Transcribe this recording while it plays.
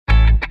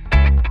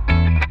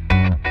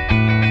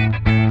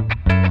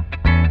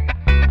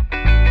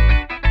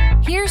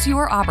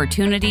your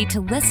opportunity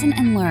to listen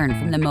and learn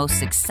from the most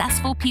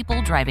successful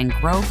people driving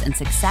growth and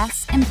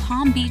success in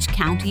Palm Beach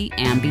County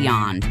and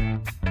beyond.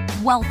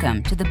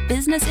 Welcome to the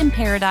Business in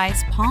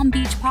Paradise Palm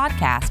Beach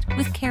podcast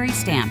with Carrie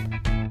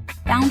Stamp,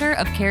 founder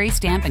of Carrie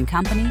Stamp &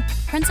 Company,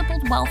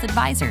 Principled Wealth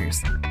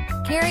Advisors.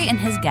 Carrie and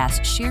his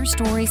guests share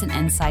stories and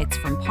insights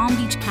from Palm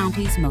Beach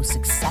County's most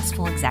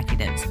successful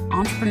executives,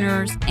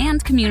 entrepreneurs,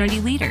 and community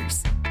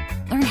leaders.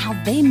 Learn how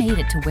they made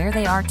it to where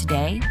they are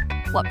today,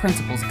 what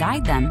principles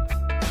guide them,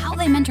 how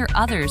they mentor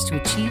others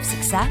to achieve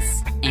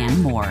success,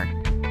 and more.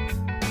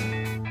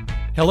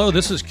 Hello,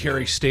 this is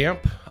Carrie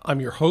Stamp.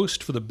 I'm your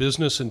host for the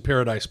Business in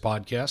Paradise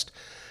podcast,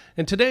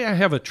 and today I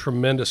have a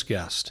tremendous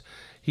guest.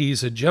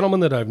 He's a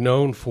gentleman that I've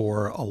known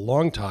for a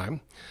long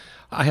time.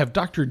 I have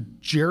Dr.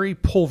 Jerry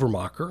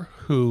Pulvermacher,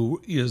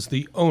 who is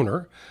the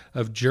owner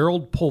of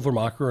Gerald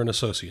Pulvermacher and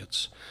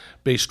Associates,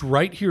 based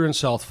right here in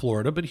South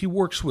Florida, but he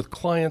works with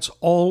clients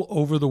all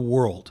over the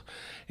world.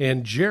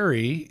 And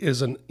Jerry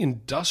is an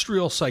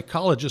industrial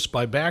psychologist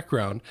by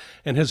background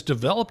and has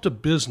developed a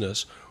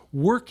business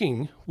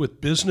working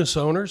with business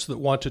owners that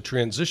want to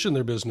transition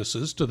their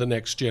businesses to the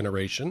next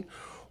generation,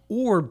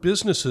 or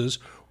businesses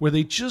where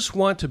they just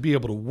want to be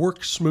able to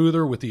work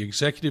smoother with the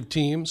executive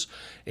teams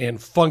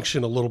and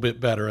function a little bit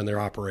better in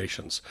their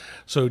operations.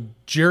 So,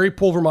 Jerry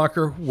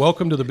Pulvermacher,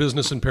 welcome to the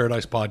Business in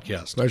Paradise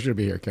podcast. Pleasure to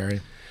be here,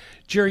 Carrie.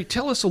 Jerry,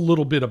 tell us a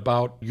little bit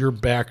about your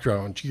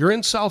background. You're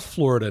in South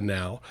Florida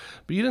now,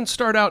 but you didn't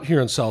start out here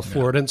in South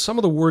Florida. And some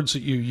of the words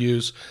that you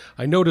use,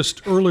 I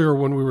noticed earlier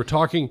when we were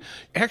talking,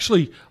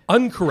 actually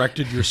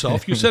uncorrected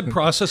yourself. You said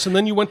process, and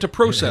then you went to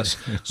process.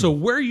 So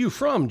where are you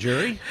from,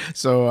 Jerry?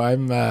 So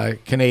I'm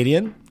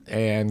Canadian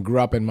and grew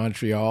up in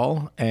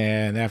Montreal.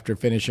 And after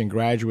finishing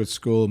graduate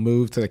school,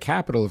 moved to the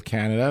capital of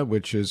Canada,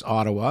 which is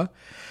Ottawa,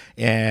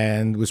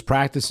 and was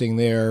practicing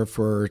there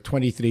for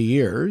 23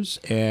 years.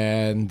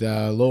 And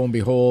lo and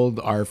behold,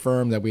 our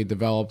firm that we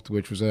developed,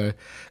 which was a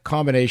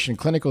combination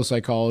clinical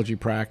psychology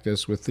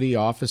practice with 3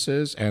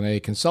 offices and a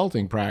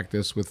consulting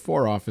practice with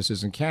 4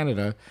 offices in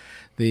Canada,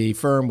 the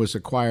firm was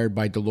acquired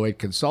by Deloitte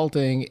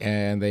Consulting,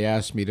 and they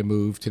asked me to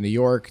move to New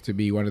York to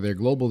be one of their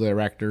global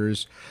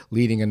directors,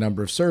 leading a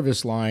number of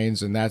service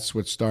lines, and that's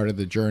what started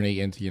the journey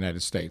into the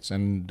United States.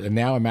 And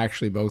now I'm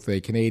actually both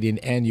a Canadian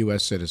and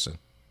U.S. citizen.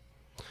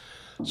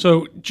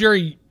 So,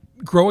 Jerry,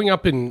 growing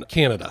up in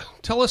Canada,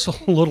 tell us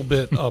a little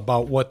bit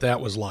about what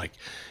that was like.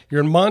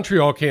 You're in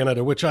Montreal,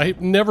 Canada, which I've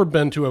never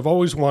been to. I've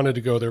always wanted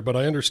to go there, but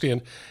I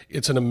understand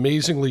it's an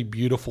amazingly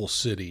beautiful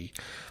city.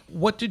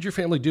 What did your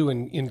family do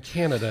in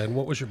Canada, and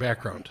what was your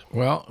background?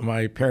 Well,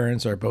 my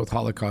parents are both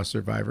Holocaust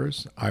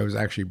survivors. I was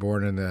actually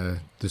born in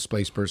a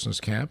displaced persons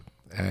camp,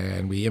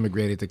 and we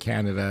immigrated to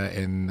Canada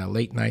in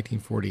late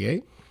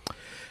 1948.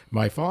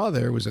 My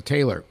father was a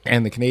tailor,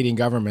 and the Canadian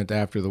government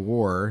after the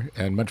war,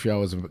 and Montreal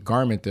was a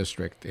garment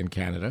district in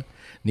Canada,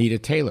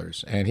 needed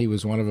tailors. And he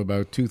was one of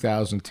about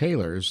 2,000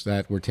 tailors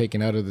that were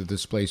taken out of the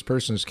displaced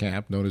persons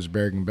camp known as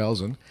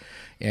Bergen-Belsen.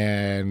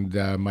 And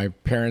my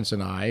parents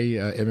and I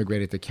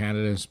immigrated to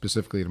Canada, and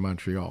specifically to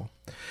Montreal.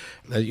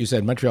 As you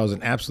said, Montreal is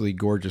an absolutely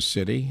gorgeous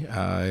city.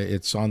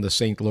 It's on the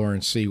St.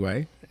 Lawrence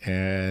Seaway.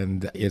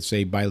 And it's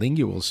a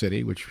bilingual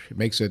city, which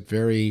makes it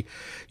very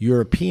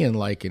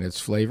European-like in its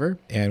flavor.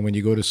 And when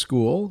you go to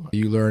school,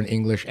 you learn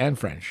English and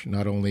French,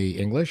 not only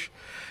English.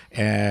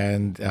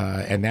 And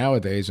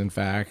nowadays, in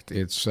fact,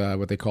 it's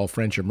what they call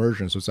French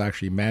immersion, so it's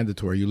actually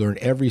mandatory. You learn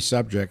every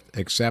subject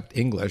except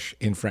English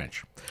in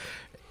French.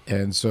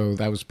 And so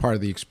that was part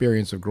of the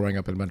experience of growing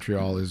up in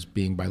Montreal, is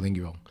being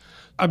bilingual.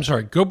 I'm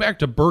sorry, go back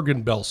to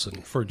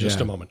Bergen-Belsen for just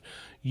a moment.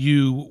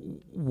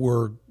 You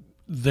were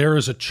there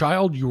as a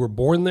child? You were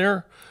born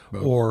there?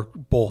 Both. Or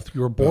both?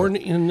 You were born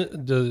in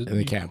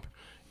the camp.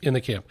 In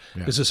the camp.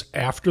 Yeah. Is this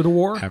after the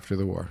war? After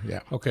the war, yeah.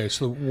 Okay,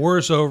 so the war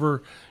is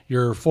over.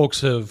 Your folks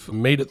have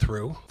made it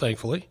through,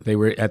 thankfully. They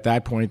were, at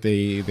that point,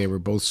 they were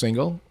both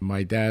single.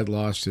 My dad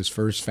lost his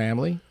first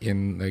family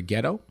in the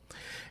ghetto,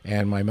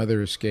 and my mother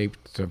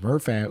escaped from her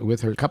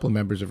with a couple of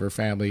members of her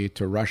family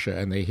to Russia,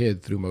 and they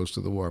hid through most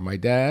of the war. My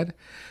dad,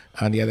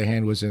 on the other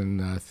hand, was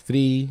in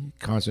 3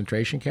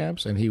 concentration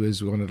camps, and he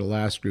was one of the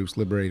last groups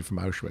liberated from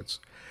Auschwitz.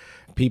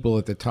 People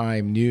at the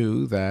time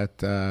knew that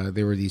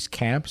there were these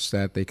camps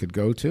that they could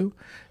go to,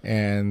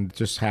 and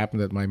just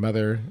happened that my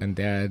mother and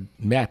dad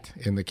met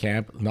in the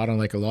camp, not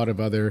unlike a lot of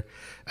other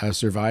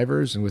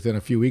survivors, and within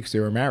a few weeks they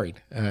were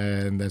married,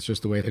 and that's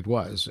just the way it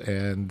was.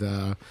 And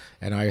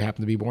I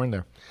happened to be born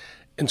there.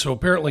 And so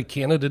apparently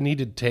Canada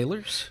needed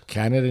tailors?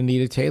 Canada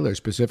needed tailors,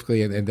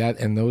 specifically, and that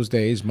in those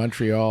days,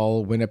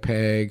 Montreal,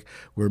 Winnipeg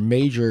were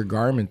major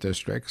garment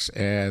districts,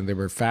 and there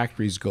were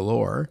factories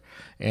galore.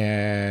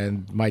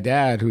 And my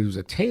dad, who was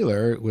a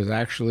tailor, was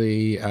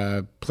actually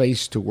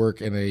placed to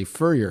work in a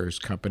furrier's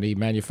company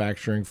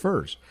manufacturing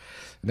furs.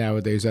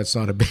 Nowadays, that's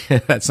not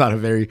a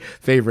very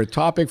favorite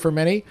topic for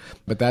many,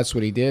 but that's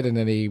what he did. And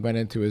then he went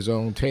into his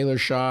own tailor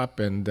shop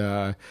and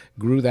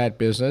grew that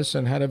business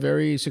and had a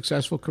very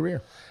successful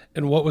career.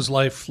 And what was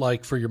life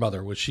like for your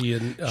mother? Was she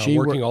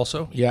working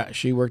also? Yeah,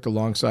 she worked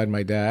alongside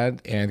my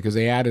dad, and because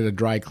they added a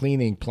dry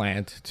cleaning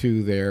plant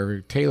to their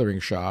tailoring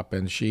shop,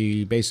 and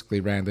she basically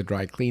ran the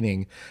dry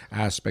cleaning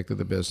aspect of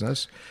the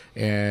business.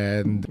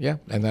 And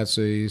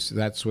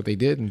that's what they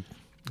did. And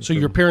so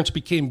your parents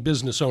became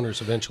business owners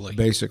eventually?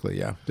 Basically,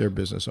 yeah, they're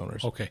business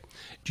owners. Okay.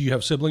 Do you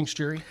have siblings,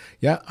 Jerry?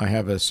 Yeah, I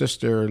have a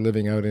sister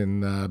living out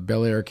in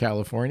Bel Air,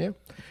 California.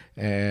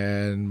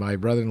 And my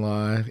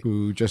brother-in-law,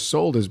 who just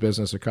sold his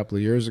business a couple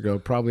of years ago,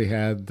 probably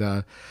had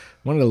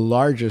one of the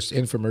largest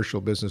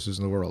infomercial businesses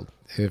in the world.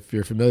 If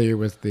you're familiar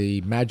with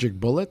the Magic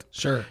Bullet,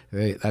 sure,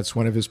 that's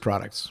one of his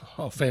products.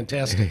 Oh,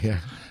 fantastic!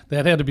 Yeah,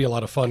 that had to be a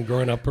lot of fun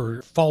growing up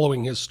or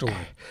following his story.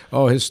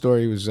 Oh, his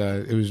story was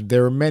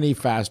there were many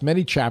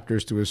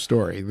chapters to his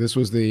story. This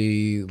was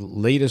the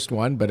latest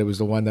one, but it was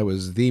the one that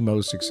was the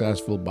most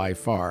successful by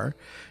far.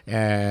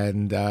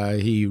 And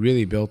he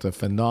really built a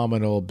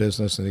phenomenal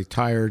business, an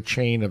entire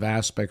chain of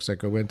aspects that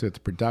go into the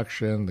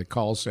production, the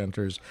call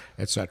centers,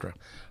 etc.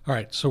 All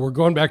right, so we're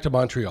going back to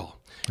Montreal.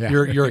 Yeah.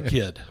 You're a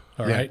kid,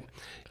 all Yeah. right?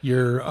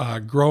 You're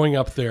growing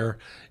up there.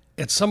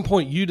 At some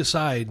point, you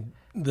decide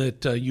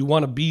that you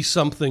want to be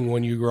something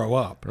when you grow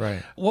up.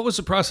 Right. What was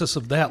the process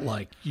of that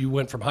like? You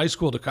went from high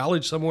school to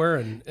college somewhere,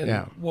 and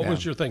what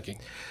was your thinking?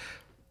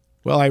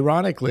 Well,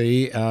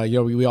 ironically,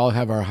 we all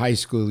have our high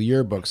school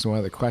yearbooks, and one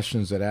of the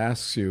questions that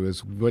asks you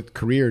is, what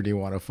career do you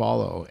want to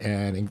follow?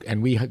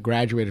 And we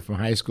graduated from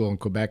high school in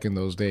Quebec in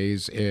those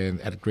days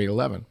at grade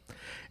 11,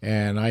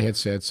 and I had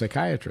said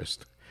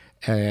psychiatrist.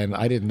 And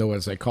I didn't know what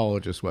a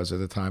psychologist was at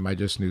the time. I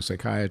just knew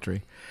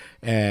psychiatry.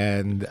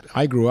 And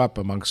I grew up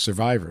amongst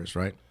survivors,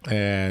 right?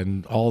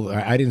 And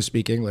I didn't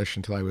speak English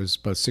until I was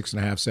about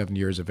 6.5, 7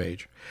 years of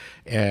age.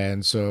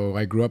 And so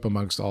I grew up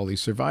amongst all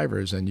these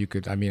survivors, and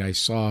I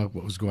saw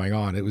what was going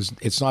on.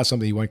 It's not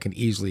something one can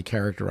easily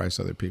characterize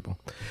other people.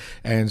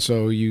 And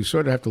so you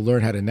sort of have to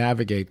learn how to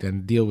navigate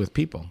and deal with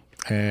people.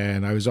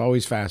 And I was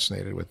always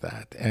fascinated with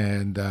that.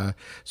 And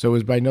so it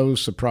was by no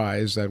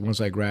surprise that once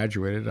I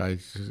graduated, I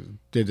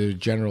did the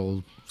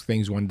general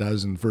things one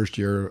does in first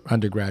year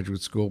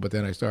undergraduate school, but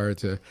then I started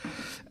to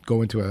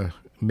go into a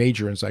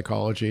major in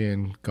psychology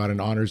and got an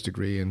honors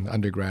degree in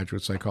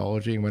undergraduate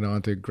psychology and went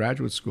on to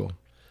graduate school.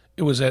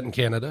 It was that in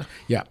Canada?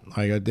 Yeah,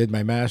 I did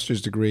my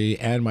master's degree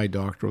and my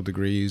doctoral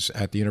degrees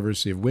at the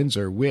University of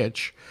Windsor,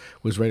 which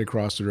was right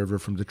across the river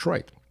from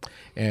Detroit.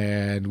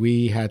 And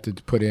we had to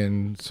put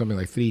in something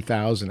like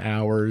 3,000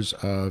 hours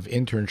of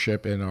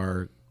internship in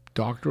our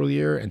doctoral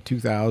year and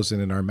 2,000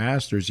 in our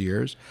master's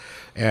years.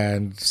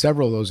 And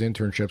several of those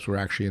internships were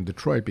actually in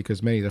Detroit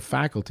because many of the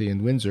faculty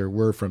in Windsor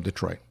were from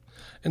Detroit.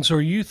 And so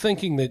are you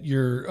thinking that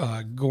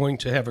you're going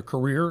to have a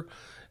career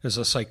as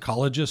a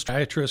psychologist,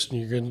 psychiatrist, and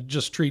you're going to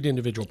just treat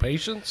individual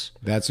patients?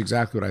 That's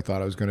exactly what I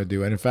thought I was going to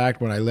do. And in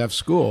fact, when I left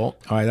school,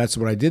 that's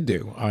what I did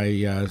do.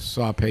 I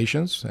saw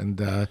patients and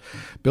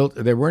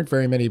there weren't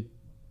very many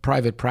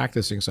private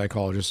practicing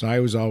psychologist, and I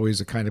was always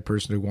the kind of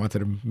person who wanted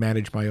to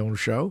manage my own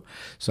show.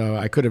 So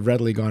I could have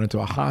readily gone into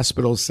a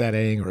hospital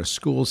setting or a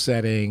school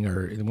setting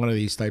or in one of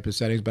these type of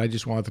settings, but I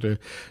just wanted to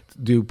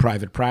do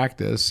private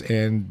practice.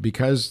 And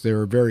because there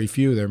were very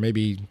few, there may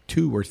be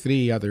 2 or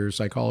 3 other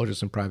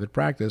psychologists in private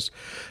practice,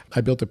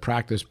 I built a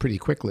practice pretty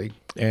quickly.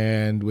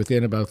 And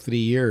within about 3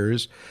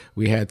 years,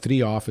 we had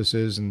 3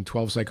 offices and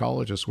 12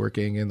 psychologists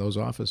working in those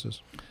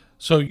offices.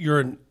 So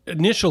you're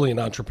initially an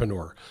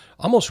entrepreneur,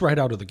 almost right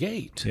out of the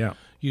gate. Yeah.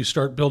 You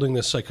start building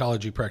this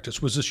psychology practice.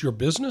 Was this your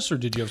business, or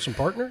did you have some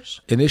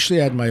partners?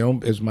 Initially, I had my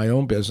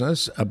own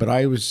business, but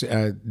I was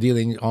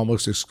dealing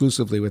almost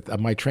exclusively with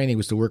my training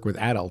was to work with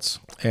adults,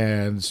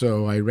 and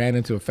so I ran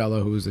into a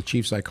fellow who was the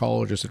chief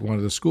psychologist at one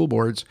of the school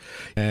boards,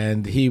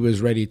 and he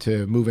was ready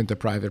to move into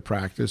private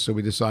practice. So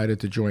we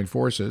decided to join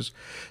forces.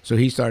 So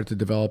he started to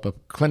develop a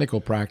clinical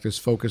practice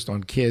focused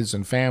on kids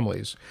and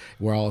families,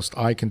 whilst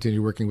I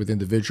continued working with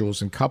individuals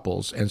and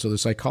couples. And so the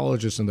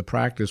psychologists in the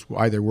practice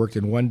either worked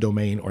in one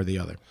domain or the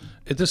other.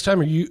 At this time,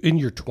 are you in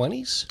your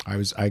 20s?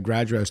 I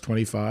graduated, I was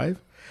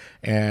 25,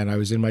 and I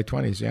was in my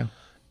 20s, yeah.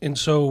 And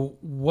so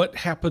what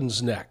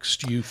happens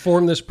next? You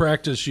form this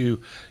practice,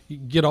 you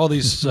get all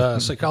these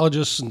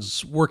psychologists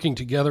and working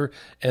together,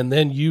 and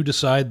then you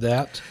decide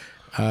that...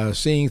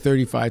 Seeing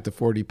 35 to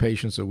 40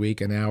 patients a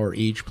week, an hour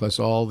each, plus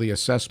all the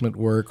assessment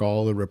work,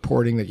 all the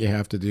reporting that you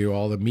have to do,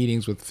 all the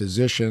meetings with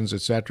physicians,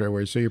 et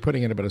cetera, so you're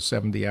putting in about a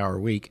 70-hour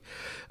week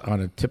on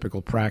a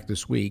typical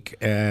practice week,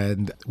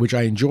 and which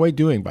I enjoyed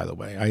doing, by the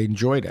way. I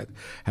enjoyed it.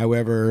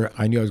 However,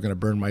 I knew I was going to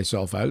burn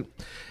myself out.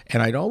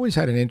 And I'd always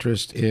had an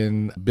interest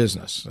in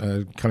business,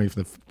 coming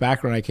from the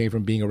background I came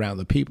from, being around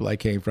the people I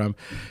came from.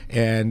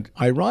 And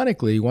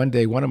ironically, one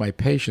day, one of my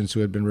patients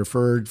who had been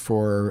referred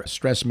for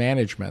stress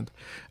management,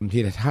 he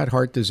he had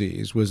heart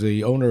disease, was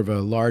the owner of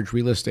a large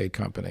real estate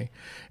company.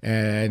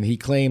 And he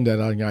claimed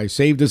that I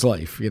saved his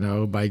life,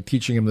 by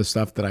teaching him the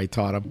stuff that I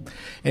taught him.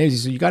 And he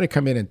said, you got to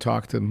come in and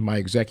talk to my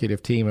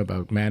executive team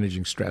about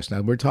managing stress.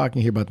 Now, we're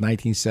talking here about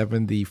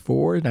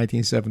 1974,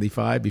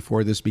 1975,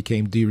 before this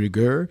became de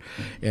rigueur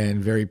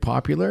and very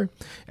popular.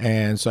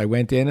 And so I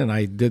went in and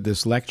I did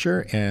this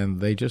lecture, and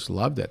they just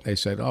loved it. They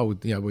said,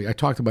 I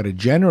talked about it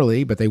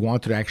generally, but they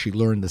wanted to actually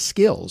learn the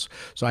skills.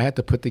 So I had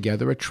to put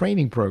together a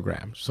training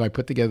program. So I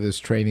put together this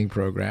training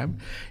program,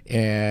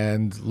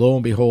 and lo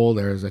and behold,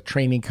 there's a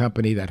training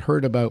company that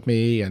heard about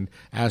me and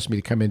asked me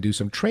to come and do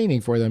some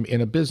training for them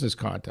in a business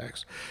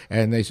context.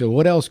 And they said,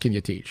 what else can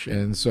you teach?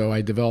 And so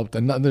I developed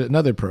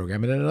another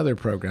program and another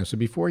program. So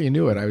before you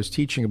knew it, I was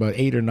teaching about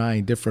 8 or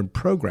 9 different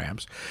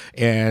programs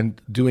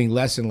and doing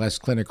less and less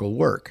clinical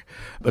work.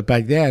 But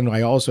back then,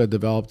 I also had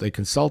developed a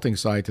consulting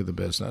side to the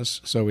business.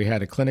 So we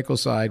had a clinical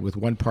side with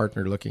one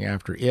partner looking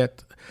after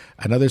it,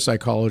 another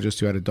psychologist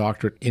who had a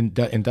doctorate in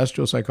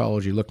industrial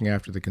psychology looking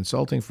after the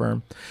consulting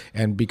firm.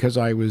 And because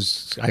I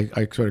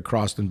sort of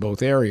crossed in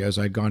both areas,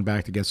 I'd gone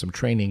back to get some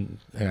training,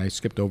 and I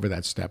skipped over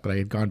that step, but I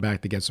had gone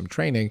back to get some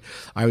training.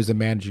 I was the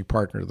managing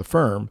partner of the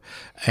firm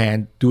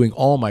and doing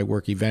all my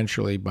work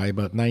eventually. By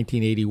about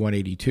 1981,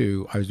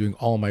 82, I was doing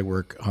all my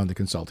work on the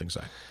consulting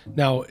side.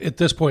 Now, at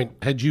this point,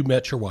 had you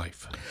met your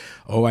wife?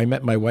 Oh, I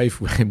met my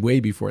wife way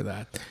before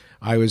that.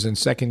 I was in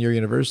second year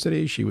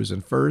university. She was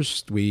in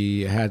first.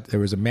 There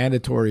was a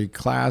mandatory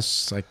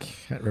class. I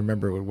can't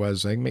remember what it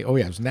was. It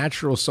was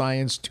Natural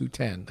Science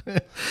 210.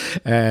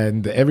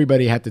 And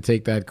everybody had to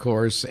take that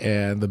course.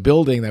 And the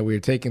building that we were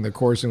taking the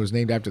course in was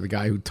named after the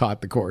guy who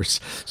taught the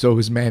course. So it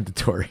was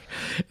mandatory.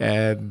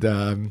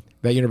 And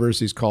that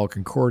university is called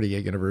Concordia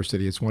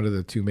University. It's one of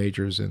the 2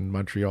 majors in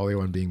Montreal, the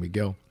one being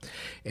McGill.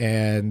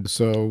 And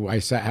so I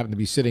happened to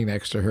be sitting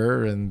next to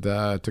her and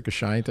took a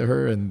shine to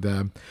her.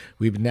 And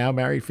we've now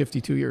married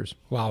 52 years.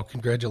 Wow,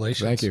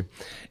 congratulations. Thank you.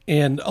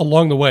 And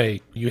along the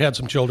way, you had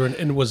some children.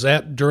 And was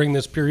that during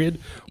this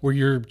period where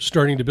you're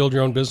starting to build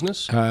your own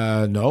business?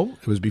 No,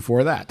 it was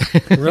before that.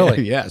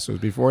 Really? Yes, it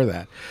was before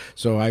that.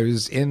 So I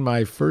was in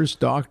my first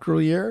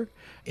doctoral year.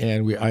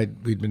 And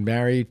we'd been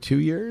married 2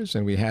 years,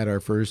 and we had our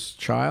first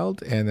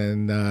child, and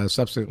then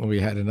subsequently we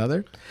had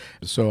another.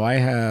 So I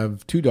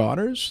have 2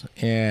 daughters,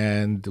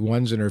 and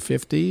one's in her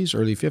 50s,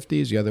 early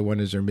 50s. The other one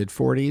is her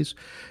mid-40s,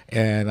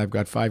 and I've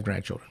got 5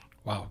 grandchildren.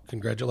 Wow,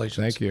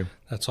 congratulations. Thank you.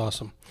 That's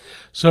awesome.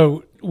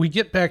 So we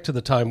get back to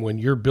the time when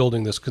you're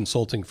building this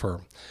consulting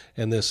firm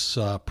and this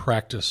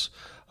practice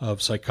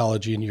of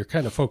psychology, and you're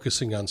kind of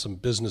focusing on some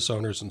business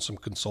owners and some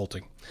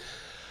consulting.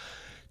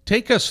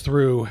 Take us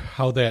through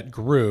how that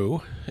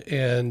grew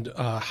and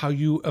how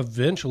you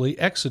eventually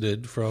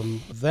exited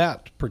from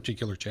that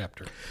particular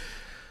chapter.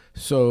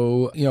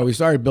 So, we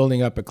started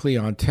building up a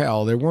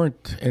clientele.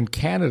 In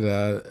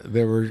Canada,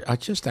 there were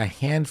just a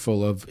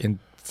handful of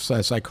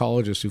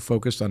psychologists who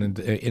focused on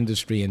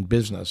industry and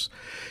business.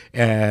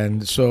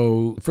 And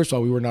so, first of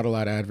all, we were not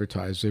allowed to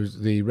advertise.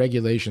 The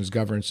regulations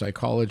govern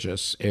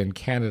psychologists in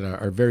Canada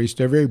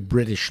they're very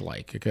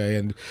British-like, okay?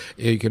 And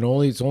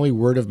it's only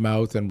word of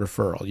mouth and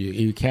referral.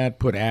 You can't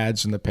put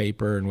ads in the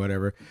paper and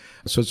whatever.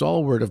 So it's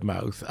all word of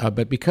mouth.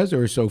 But because there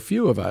were so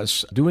few of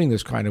us doing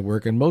this kind of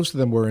work, and most of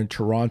them were in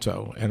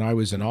Toronto, and I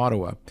was in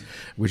Ottawa,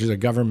 which is a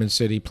government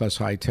city plus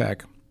high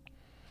tech,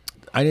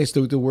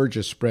 the word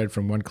just spread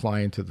from one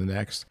client to the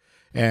next.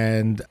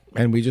 And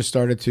we just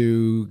started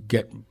to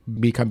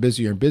become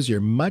busier and busier,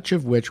 much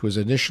of which was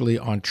initially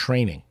on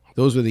training.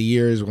 Those were the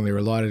years when there were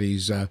a lot of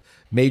these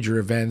major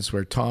events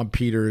where Tom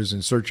Peters,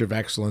 in Search of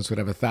Excellence, would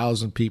have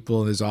 1,000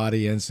 people in his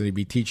audience, and he'd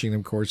be teaching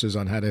them courses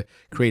on how to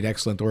create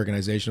excellent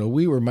organization. Well,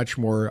 we were much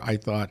more, I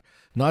thought,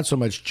 not so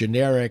much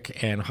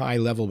generic and high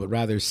level, but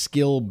rather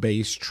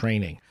skill-based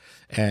training.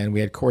 And we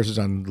had courses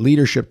on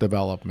leadership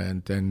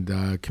development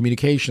and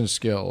communication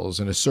skills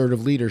and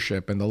assertive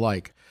leadership and the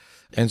like.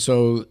 And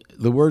so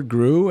the word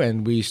grew,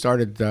 and we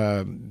started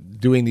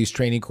doing these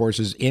training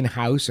courses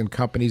in-house, and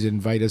companies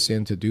invite us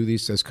in to do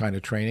this kind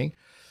of training.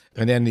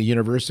 And then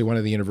one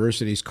of the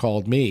universities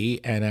called me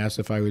and asked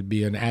if I would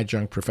be an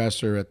adjunct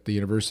professor at the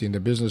university in the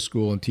business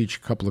school and teach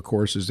a couple of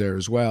courses there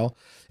as well.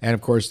 And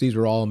of course, these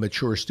were all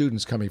mature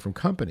students coming from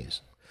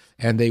companies.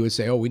 And they would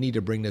say, we need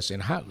to bring this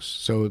in-house.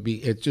 So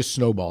it just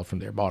snowballed from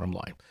there, bottom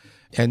line.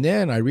 And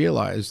then I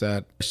realized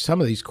that some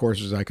of these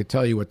courses, I could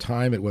tell you what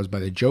time it was by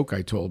the joke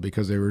I told,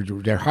 because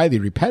they're highly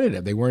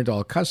repetitive. They weren't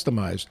all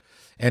customized,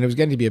 and it was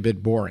getting to be a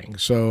bit boring.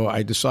 So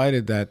I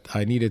decided that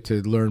I needed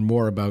to learn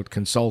more about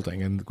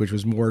consulting, which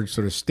was more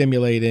sort of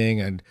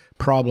stimulating and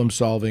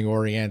problem-solving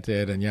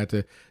oriented, and you had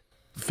to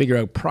figure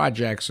out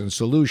projects and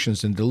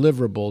solutions and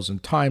deliverables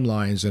and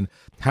timelines and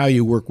how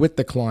you work with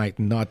the client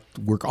and not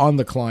work on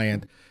the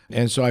client.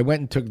 And so I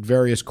went and took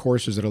various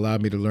courses that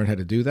allowed me to learn how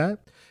to do that.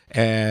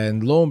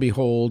 And lo and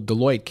behold,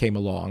 Deloitte came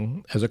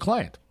along as a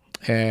client.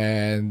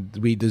 And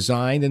we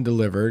designed and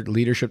delivered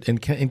leadership in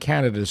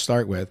Canada to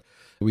start with,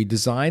 We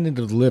designed and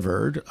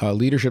delivered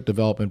leadership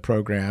development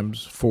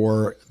programs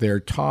for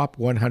their top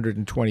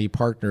 120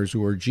 partners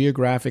who are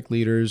geographic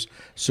leaders,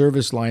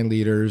 service line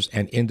leaders,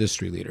 and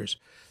industry leaders.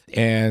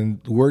 And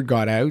word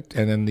got out,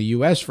 and then the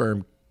U.S.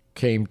 firm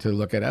came to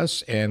look at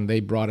us, and they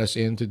brought us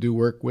in to do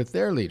work with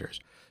their leaders.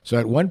 So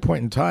at one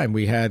point in time,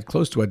 we had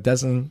close to a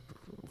dozen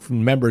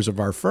members of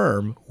our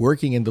firm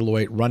working in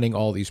Deloitte, running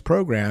all these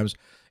programs,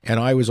 and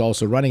I was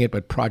also running it,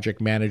 but project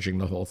managing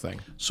the whole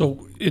thing.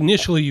 So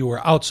initially you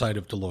were outside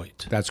of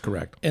Deloitte. That's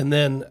correct. And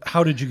then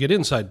how did you get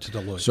inside to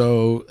Deloitte?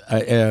 So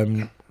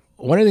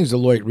one of the things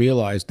Deloitte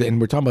realized,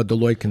 and we're talking about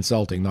Deloitte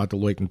Consulting, not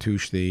Deloitte &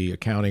 Touche, the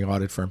accounting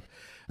audit firm.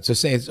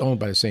 It's owned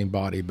by the same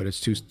body, but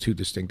it's two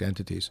distinct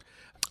entities.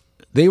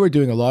 They were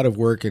doing a lot of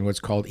work in what's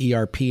called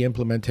ERP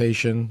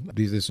implementation,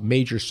 this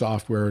major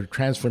software,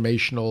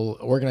 organizational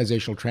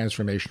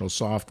transformational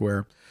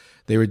software.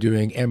 They were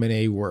doing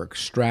M&A work,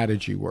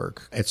 strategy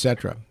work,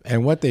 etc.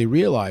 And what they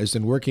realized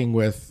in working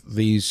with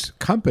these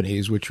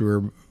companies, which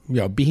were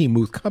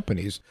behemoth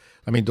companies,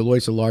 I mean,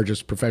 Deloitte's the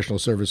largest professional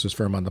services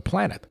firm on the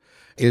planet,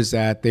 is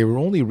that they were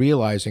only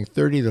realizing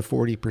 30 to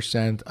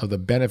 40% of the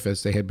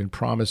benefits they had been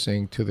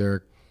promising to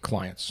their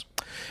clients.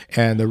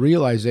 And the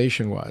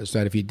realization was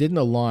that if you didn't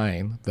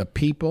align the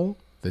people,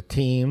 the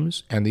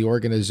teams, and the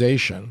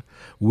organization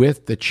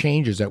with the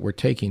changes that were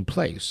taking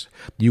place,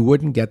 you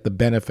wouldn't get the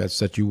benefits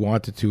that you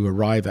wanted to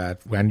arrive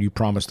at when you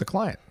promised the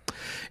client.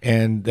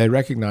 And they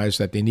recognized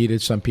that they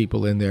needed some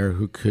people in there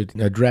who could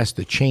address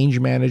the change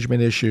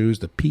management issues,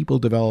 the people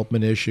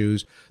development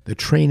issues, the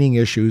training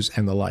issues,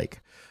 and the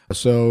like.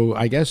 So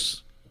I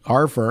guess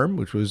our firm,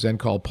 which was then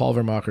called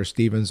Pulvermacher,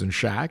 Stevens, and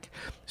Schack.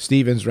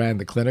 Stevens ran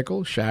the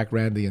clinical, Schack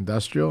ran the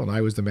industrial, and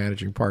I was the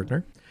managing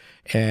partner.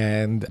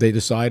 And they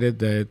decided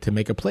to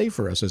make a play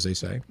for us, as they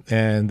say.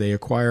 And they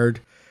acquired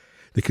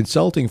the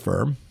consulting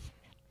firm.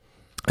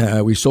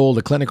 We sold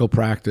a clinical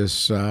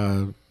practice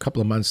a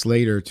couple of months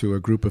later to a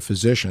group of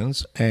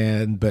physicians.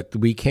 But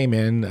we came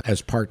in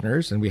as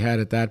partners, and we had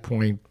at that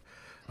point,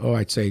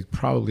 I'd say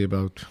probably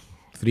about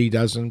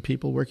 36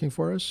 people working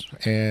for us.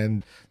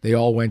 And they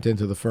all went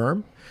into the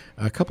firm.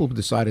 A couple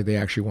decided they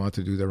actually wanted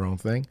to do their own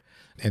thing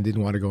and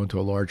didn't want to go into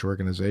a large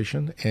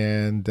organization.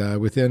 And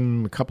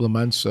within a couple of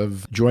months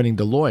of joining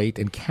Deloitte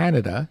in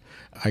Canada,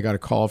 I got a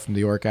call from New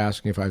York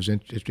asking if I was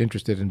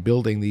interested in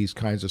building these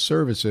kinds of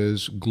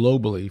services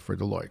globally for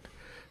Deloitte.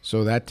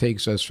 So that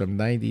takes us from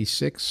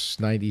 1996,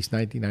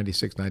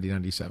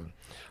 1997.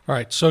 All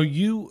right. So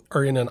you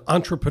are in an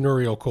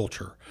entrepreneurial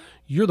culture.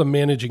 You're the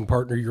managing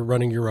partner. You're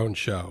running your own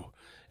show.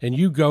 And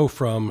you go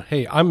from,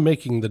 hey, I'm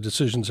making the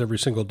decisions every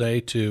single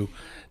day to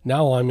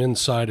now I'm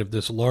inside of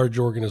this large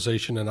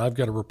organization and I've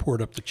got to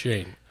report up the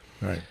chain.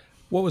 Right.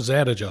 What was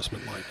that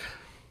adjustment like?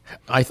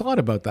 I thought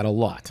about that a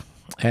lot.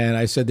 And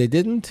I said they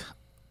didn't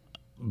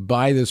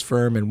buy this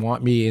firm and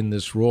want me in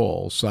this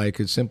role so I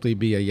could simply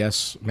be a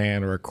yes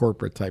man or a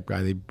corporate type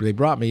guy. They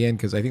brought me in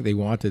because I think they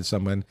wanted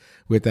someone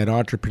with that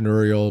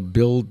entrepreneurial,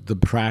 build the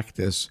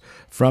practice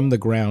from the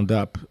ground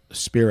up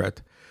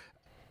spirit.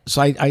 So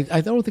I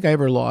don't think I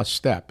ever lost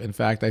step. In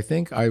fact, I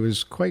think I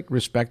was quite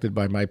respected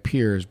by my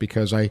peers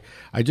because I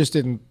just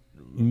didn't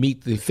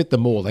fit the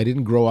mold. I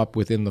didn't grow up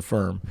within the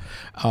firm.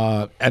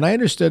 And I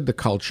understood the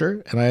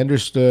culture, and I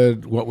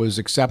understood what was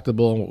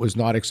acceptable and what was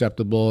not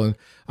acceptable. And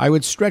I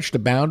would stretch the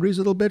boundaries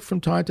a little bit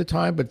from time to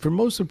time, but for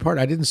most of the part,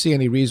 I didn't see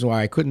any reason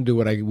why I couldn't do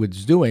what I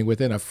was doing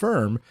within a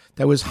firm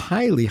that was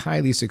highly,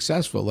 highly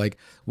successful. Like,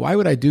 why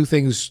would I do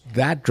things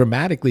that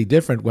dramatically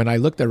different? When I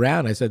looked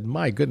around, I said,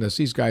 my goodness,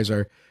 these guys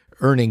are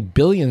earning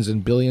billions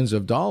and billions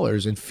of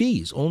dollars in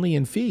fees, only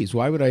in fees.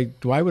 Why would I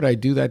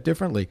do that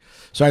differently?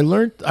 So I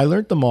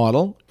learned the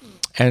model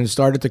and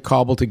started to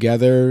cobble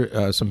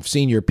together some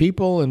senior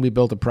people, and we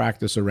built a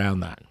practice around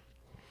that.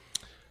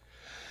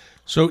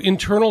 So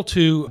internal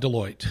to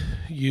Deloitte,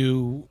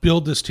 you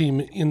build this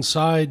team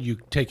inside, you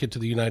take it to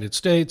the United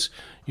States,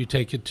 you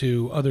take it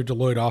to other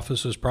Deloitte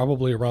offices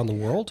probably around the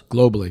world?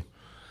 Globally.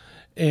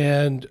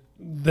 And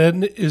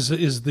then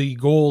is the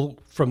goal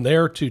from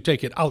there to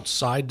take it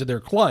outside to their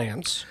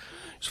clients?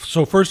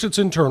 So first it's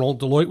internal.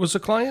 Deloitte was a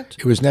client?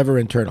 It was never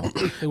internal.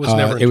 It was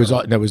never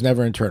internal. It was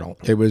never internal.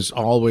 It was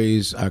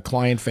always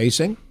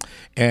client-facing,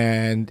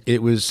 and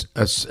it was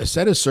a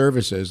set of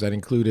services that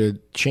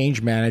included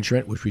change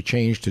management, which we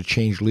changed to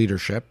change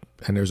leadership,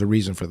 and there's a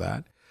reason for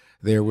that.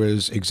 There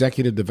was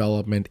executive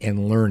development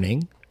and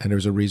learning, and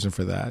there's a reason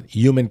for that.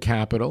 Human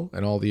capital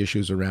and all the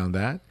issues around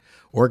that.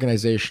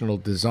 Organizational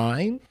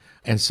design,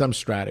 and some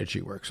strategy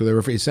work. So there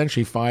were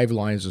essentially 5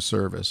 lines of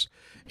service.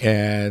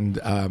 And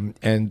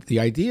the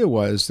idea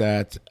was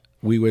that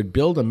we would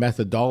build a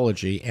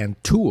methodology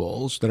and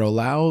tools that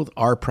allowed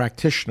our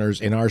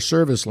practitioners in our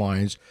service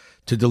lines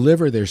to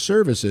deliver their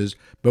services,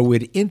 but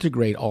would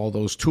integrate all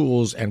those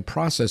tools and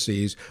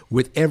processes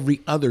with every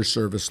other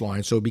service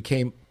line. So it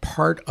became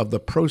part of the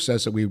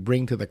process that we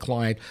bring to the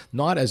client,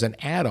 not as an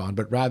add-on,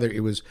 but rather it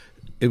was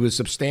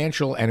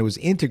substantial and it was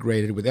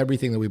integrated with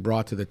everything that we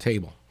brought to the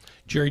table.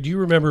 Jerry, do you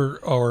remember,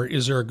 or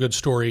is there a good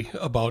story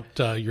about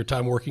your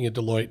time working at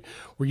Deloitte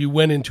where you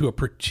went into a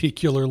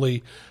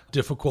particularly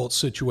difficult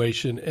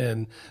situation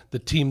and the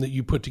team that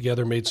you put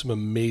together made some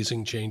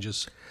amazing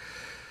changes?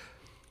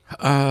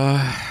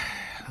 It's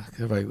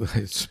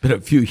been a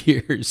few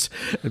years.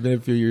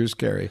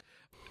 Kerry.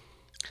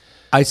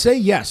 I say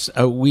yes.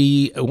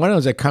 One of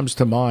those that comes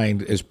to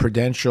mind is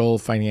Prudential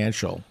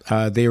Financial.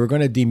 They were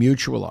going to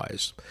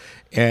demutualize,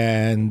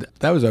 and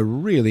that was a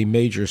really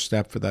major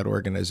step for that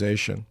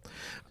organization.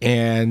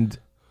 And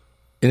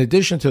in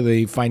addition to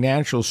the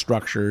financial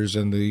structures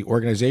and the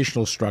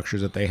organizational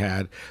structures that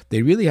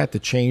they really had to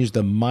change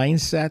the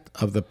mindset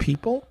of the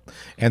people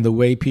and the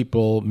way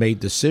people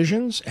made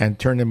decisions and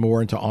turn them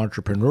more into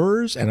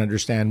entrepreneurs and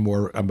understand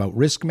more about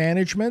risk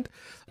management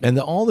and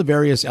all the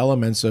various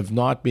elements of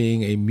not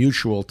being a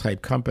mutual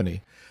type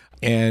company.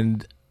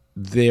 And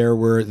there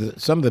were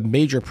some of the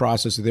major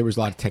processes. There was a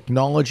lot of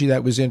technology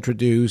that was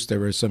introduced. There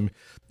were some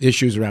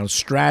issues around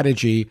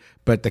strategy,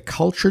 but the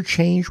culture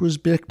change was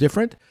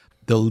different.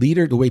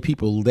 The way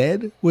people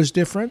led was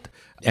different,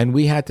 and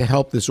we had to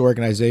help this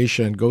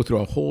organization go through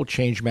a whole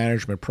change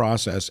management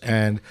process,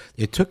 and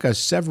it took us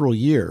several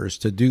years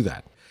to do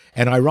that.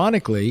 And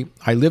ironically,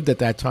 I lived at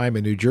that time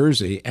in New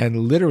Jersey,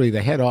 and literally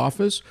the head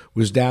office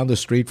was down the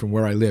street from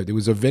where I lived. It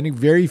was a very,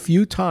 very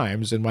few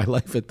times in my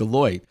life at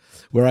Deloitte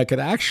where I could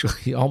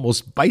actually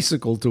almost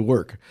bicycle to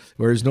work,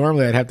 whereas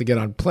normally I'd have to get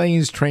on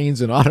planes, trains,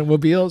 and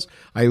automobiles.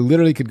 I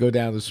literally could go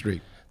down the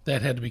street.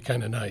 That had to be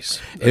kind of nice.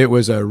 It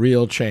was a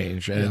real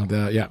change, and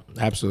yeah,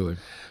 absolutely.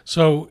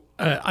 So,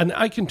 and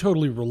I can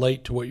totally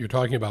relate to what you're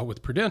talking about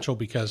with Prudential,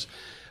 because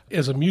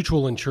as a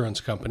mutual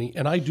insurance company,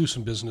 and I do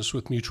some business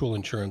with mutual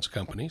insurance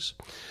companies,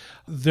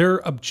 their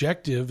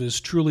objective is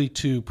truly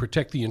to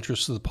protect the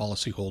interests of the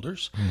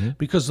policyholders,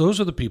 because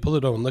those are the people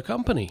that own the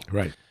company.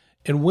 Right.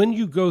 And when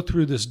you go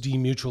through this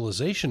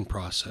demutualization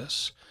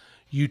process,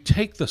 you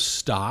take the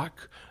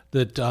stock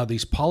that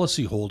these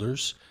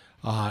policyholders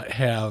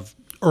have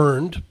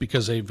earned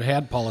because they've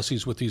had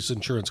policies with these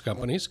insurance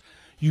companies.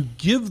 You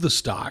give the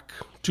stock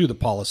to the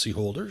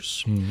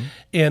policyholders,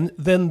 and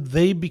then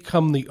they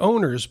become the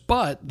owners,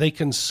 but they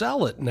can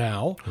sell it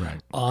now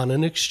on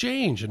an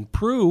exchange. And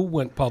Pru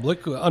went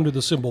public under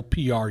the symbol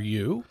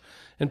PRU,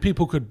 and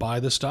people could buy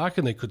the stock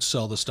and they could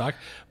sell the stock.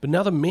 But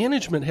now the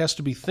management has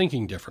to be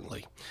thinking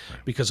differently,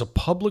 because a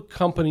public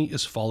company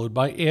is followed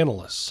by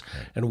analysts,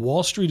 and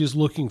Wall Street is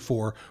looking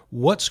for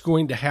what's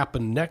going to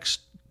happen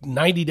next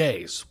 90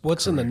 days,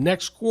 what's in the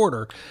next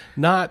quarter,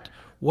 not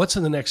what's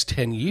in the next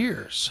 10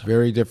 years.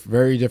 Very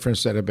different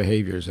set of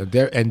behaviors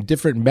and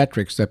different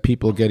metrics that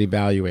people get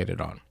evaluated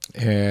on,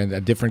 and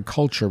a different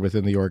culture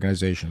within the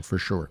organization for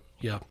sure.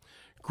 Yeah.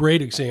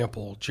 Great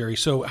example, Jerry.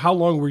 So how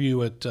long were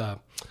you at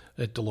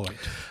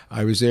Deloitte?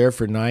 I was there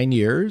for 9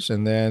 years,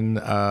 and then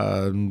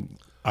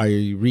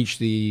I reached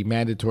the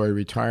mandatory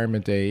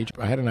retirement age.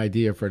 I had an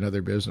idea for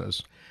another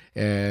business.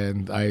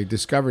 And I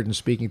discovered in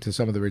speaking to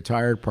some of the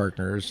retired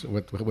partners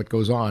what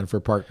goes on for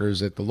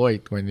partners at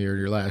Deloitte when you're in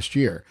your last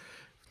year.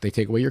 They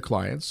take away your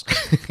clients.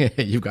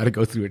 You've got to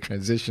go through a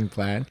transition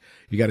plan.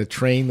 You got to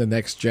train the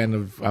next gen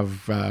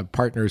of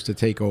partners to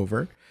take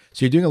over.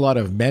 So you're doing a lot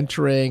of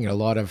mentoring, a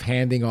lot of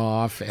handing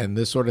off, and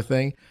this sort of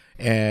thing.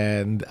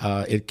 And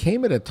it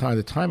came at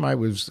the time I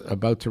was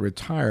about to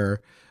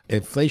retire.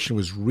 Inflation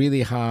was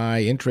really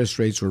high. Interest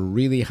rates were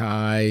really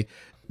high.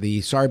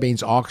 The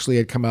Sarbanes-Oxley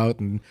had come out,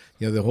 and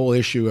the whole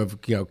issue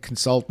of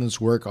consultants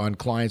work on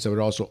clients that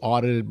were also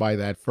audited by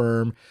that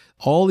firm.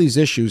 All these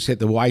issues hit.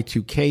 The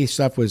Y2K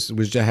stuff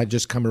had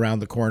just come around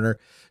the corner,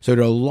 so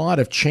there were a lot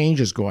of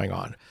changes going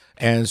on.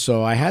 And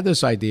so I had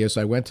this idea.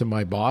 So I went to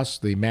my boss,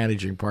 the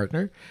managing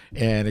partner,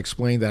 and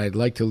explained that I'd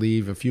like to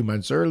leave a few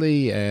months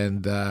early,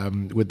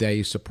 and would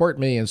they support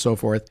me and so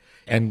forth.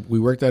 And we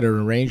worked out an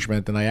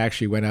arrangement, and I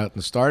actually went out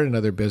and started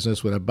another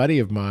business with a buddy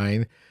of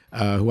mine,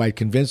 who I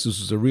convinced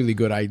this was a really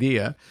good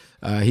idea.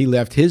 He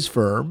left his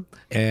firm,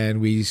 and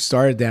we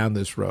started down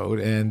this road.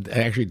 And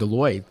actually,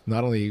 Deloitte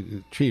not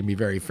only treated me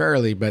very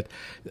fairly, but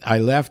I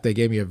left, they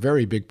gave me a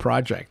very big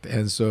project.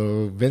 And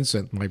so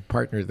Vincent, my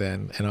partner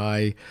then, and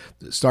I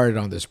started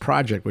on this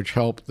project, which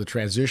helped the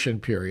transition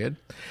period.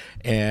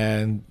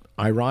 And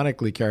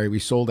ironically, Kerry, we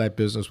sold that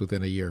business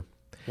within a year.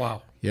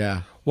 Wow.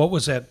 Yeah. What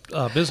was that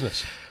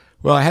business?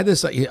 Well, I had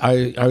this.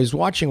 I was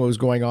watching what was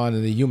going on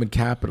in the human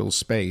capital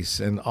space,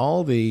 and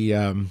all the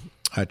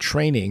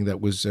training that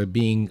was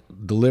being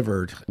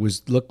delivered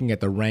was looking at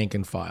the rank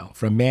and file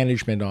from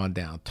management on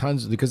down.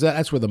 Tons, because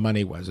that's where the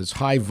money was. It's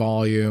high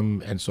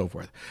volume and so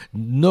forth.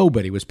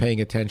 Nobody was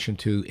paying attention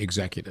to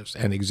executives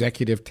and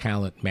executive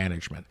talent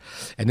management.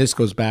 And this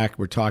goes back,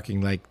 we're talking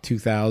like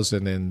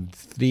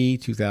 2003,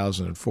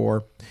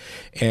 2004.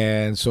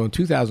 And so in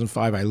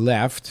 2005, I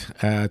left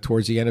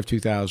towards the end of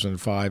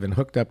 2005 and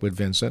hooked up with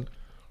Vincent.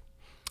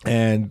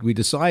 And we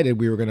decided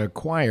we were going to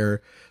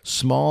acquire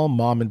small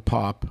mom and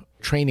pop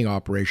training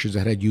operations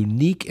that had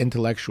unique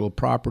intellectual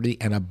property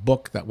and a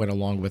book that went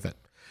along with it.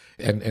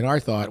 And in our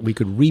thought, we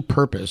could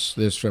repurpose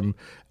this from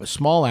a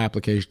small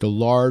application to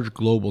large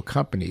global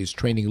companies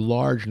training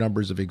large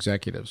numbers of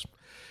executives.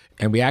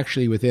 And we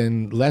actually,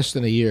 within less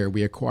than a year,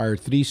 we acquired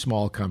 3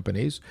 small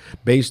companies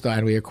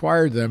we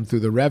acquired them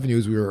through the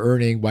revenues we were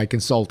earning by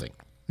consulting.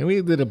 And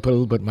we did put a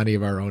little bit of money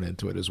of our own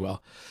into it as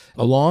well.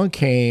 Along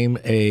came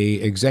a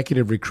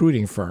executive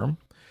recruiting firm,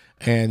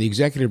 and the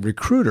executive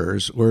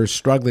recruiters were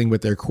struggling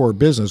with their core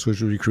business,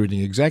 which was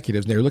recruiting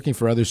executives, and they were looking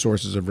for other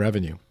sources of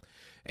revenue.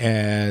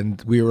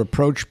 And we were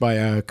approached by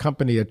a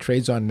company that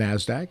trades on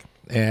NASDAQ,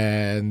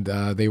 and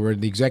they were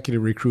in the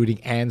executive recruiting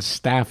and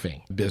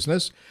staffing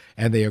business,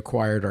 and they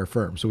acquired our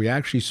firm. So we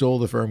actually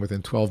sold the firm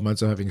within 12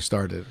 months of having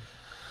started.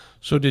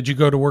 So did you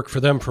go to work for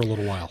them for a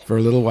little while? For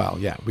a little while,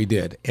 yeah, we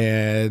did.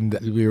 And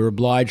we were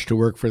obliged to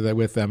work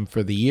with them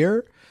for the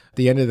year. At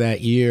the end of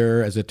that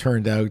year, as it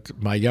turned out,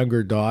 my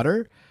younger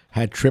daughter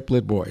had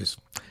triplet boys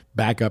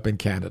back up in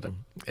Canada.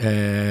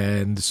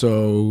 And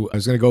so I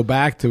was going to go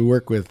back to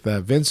work with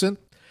Vincent,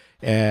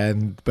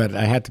 but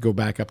I had to go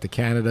back up to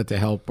Canada to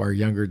help our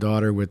younger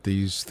daughter with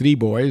these 3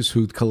 boys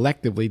who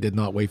collectively did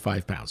not weigh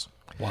 5 pounds.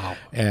 Wow.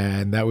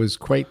 And that was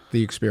quite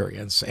the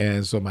experience.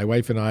 And so my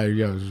wife and I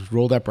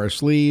rolled up our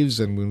sleeves,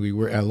 and when we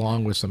were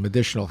along with some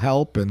additional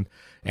help and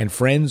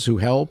friends who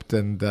helped,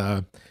 and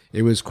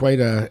it was quite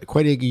a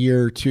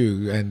year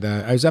too. And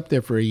I was up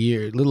there for a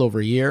little over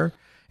a year.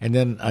 And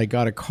then I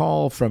got a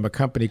call from a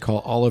company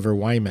called Oliver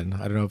Wyman.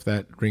 I don't know if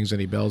that rings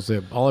any bells.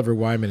 Oliver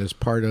Wyman is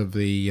part of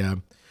the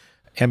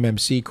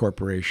MMC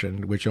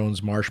Corporation, which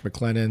owns Marsh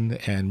McLennan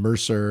and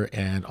Mercer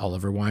and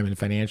Oliver Wyman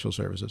Financial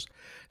Services.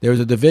 There was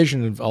a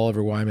division of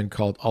Oliver Wyman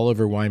called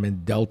Oliver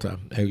Wyman Delta.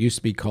 It used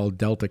to be called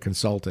Delta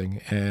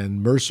Consulting,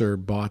 and Mercer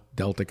bought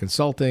Delta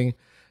Consulting.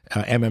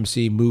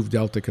 MMC moved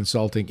Delta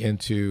Consulting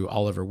into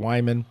Oliver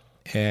Wyman,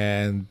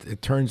 and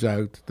it turns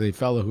out the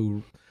fellow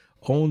who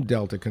owned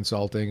Delta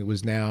Consulting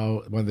was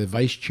now one of the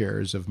vice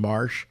chairs of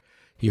Marsh.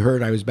 He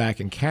heard I was back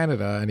in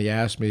Canada, and he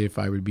asked me if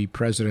I would be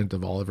president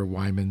of Oliver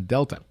Wyman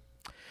Delta.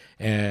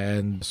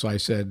 And so I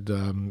said,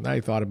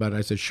 I thought about it.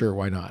 I said, sure,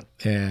 why not?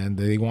 And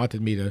they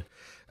wanted me to,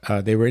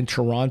 they were in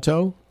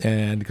Toronto,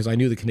 and because I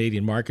knew the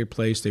Canadian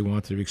marketplace, they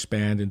wanted to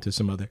expand into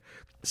some other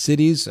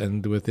cities.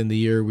 And within the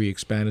year, we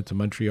expanded to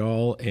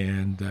Montreal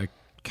and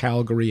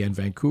Calgary and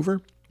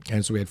Vancouver.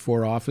 And so we had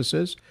 4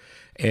 offices.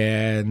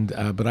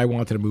 But I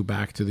wanted to move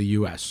back to the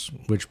U.S.,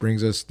 which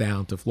brings us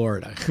down to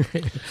Florida.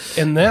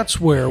 And that's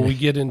where we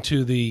get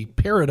into the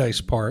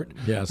paradise part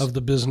Yes. of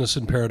the Business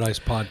in Paradise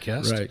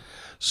podcast. Right.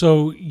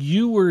 So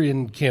you were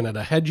in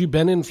Canada. Had you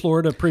been in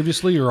Florida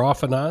previously or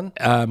off and on?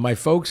 My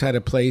folks had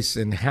a place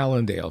in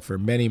Hallandale for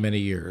many, many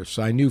years.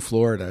 So I knew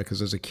Florida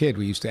because as a kid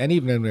we used to, and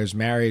even when I was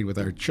married with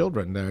our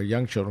children, our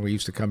young children, we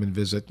used to come and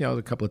visit,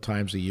 a couple of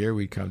times a year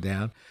we'd come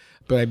down.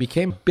 But I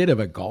became a bit of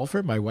a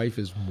golfer. My wife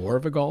is more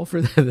of a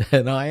golfer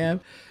than I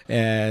am.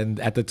 And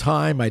at the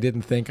time, I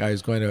didn't think I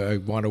was going to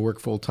want to work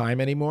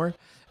full-time anymore.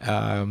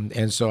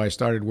 And so I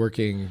started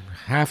working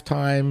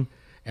half-time,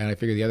 and I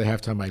figured the other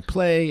half-time I'd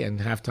play,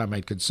 and half-time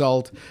I'd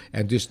consult,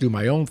 and just do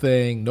my own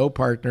thing, no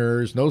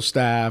partners, no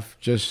staff,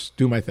 just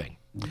do my thing.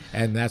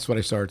 And that's what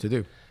I started to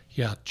do.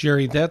 Yeah,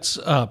 Jerry, that's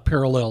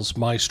parallels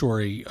my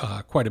story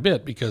quite a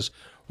bit, because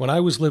when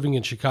I was living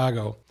in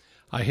Chicago,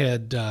 I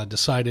had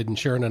decided, and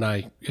Sharon and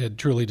I had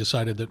truly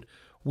decided that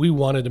we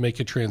wanted to make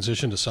a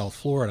transition to South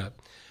Florida.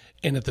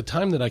 And at the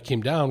time that I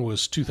came down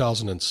was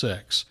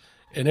 2006,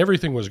 and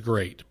everything was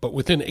great. But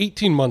within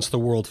 18 months, the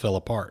world fell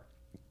apart.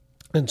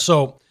 And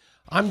so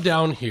I'm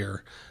down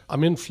here.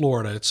 I'm in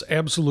Florida. It's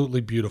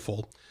absolutely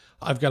beautiful.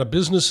 I've got a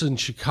business in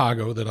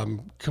Chicago that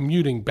I'm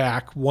commuting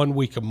back 1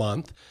 week a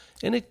month,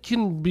 and it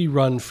can be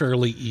run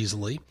fairly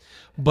easily.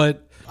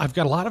 But I've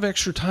got a lot of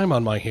extra time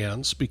on my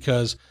hands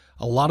because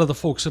a lot of the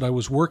folks that I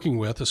was working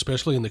with,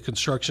 especially in the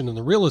construction and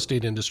the real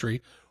estate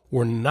industry,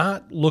 were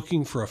not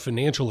looking for a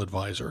financial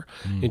advisor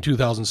in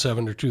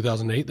 2007 or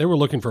 2008. They were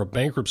looking for a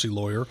bankruptcy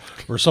lawyer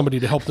or somebody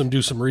to help them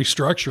do some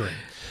restructuring.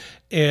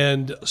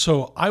 And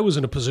so I was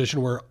in a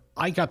position where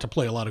I got to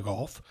play a lot of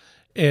golf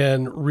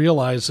and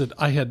realized that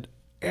I had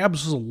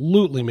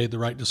absolutely made the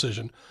right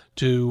decision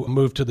to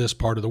move to this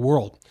part of the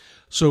world.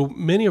 So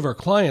many of our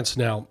clients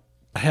now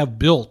have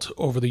built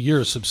over the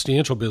years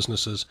substantial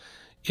businesses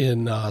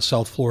in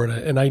South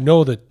Florida. And I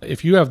know that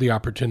if you have the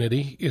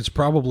opportunity, it's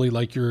probably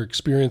like your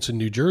experience in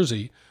New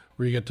Jersey,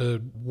 where you get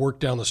to work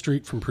down the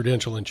street from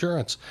Prudential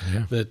Insurance,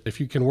 that if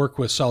you can work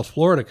with South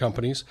Florida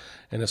companies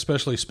and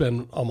especially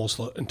spend almost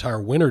the entire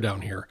winter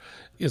down here,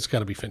 it's got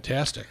to be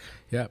fantastic.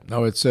 Yeah,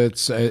 no, it's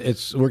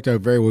worked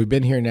out very well. We've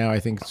been here now, I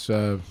think it's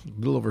a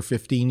little over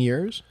 15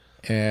 years,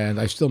 and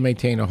I still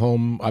maintain a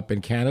home up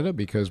in Canada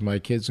because my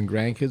kids and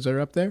grandkids are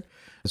up there.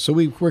 So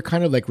we're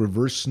kind of like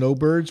reverse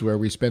snowbirds, where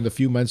we spend a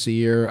few months a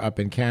year up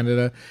in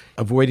Canada,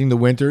 avoiding the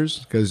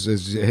winters, because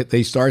as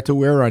they start to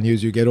wear on you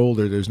as you get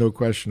older, there's no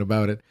question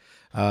about it.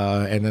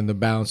 And then the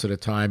balance of the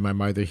time, I'm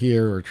either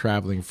here or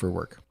traveling for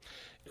work.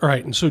 All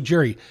right. And so,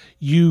 Jerry,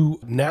 you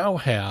now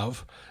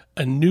have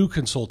a new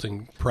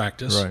consulting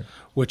practice, Right.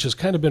 which has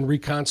kind of been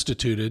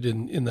reconstituted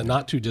in the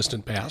not too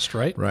distant past,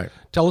 right? Right.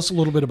 Tell us a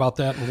little bit about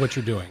that and what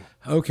you're doing.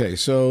 Okay,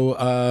 so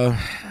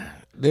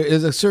there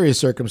is a serious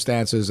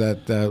circumstances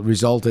that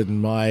resulted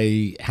in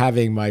my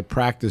having my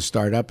practice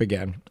start up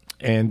again.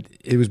 And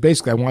it was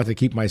basically I wanted to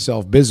keep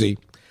myself busy.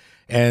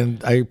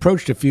 And I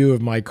approached a few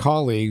of my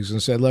colleagues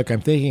and said, look,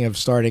 I'm thinking of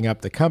starting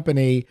up the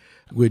company.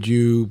 Would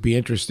you be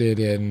interested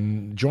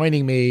in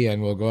joining me?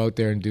 And we'll go out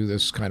there and do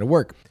this kind of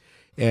work.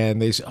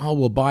 And they said, oh,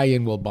 we'll buy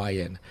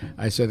in.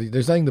 I said,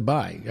 there's nothing to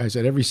buy. I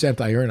said, every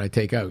cent I earn, I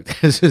take out.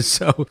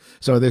 So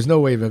there's no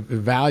way of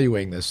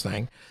evaluating this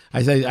thing.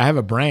 I said, I have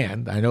a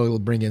brand. I know it'll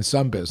bring in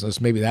some business.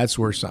 Maybe that's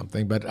worth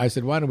something. But I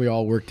said, why don't we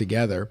all work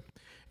together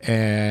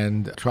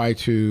and try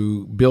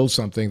to build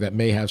something that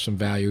may have some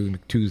value in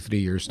 2 to 3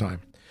 years'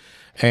 time?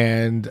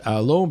 And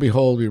lo and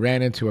behold, we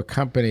ran into a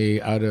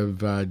company out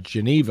of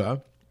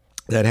Geneva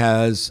that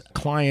has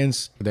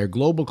clients, they're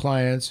global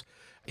clients,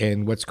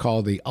 in what's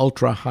called the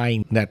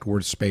ultra-high net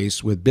worth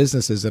space with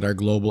businesses that are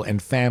global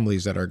and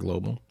families that are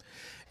global.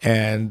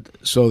 And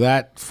so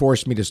that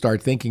forced me to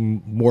start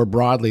thinking more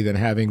broadly than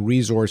having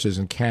resources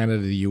in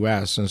Canada, the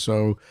U.S. And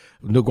so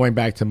going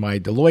back to my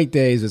Deloitte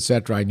days, et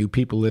cetera, I knew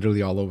people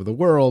literally all over the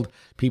world,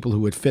 people who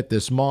would fit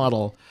this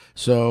model.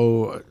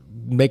 So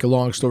make a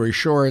long story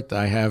short,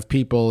 I have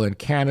people in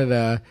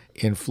Canada,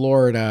 in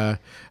Florida,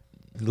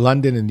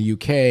 London in the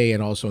UK,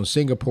 and also in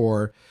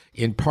Singapore,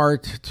 in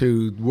part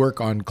to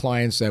work on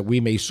clients that we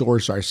may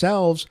source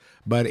ourselves,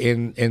 but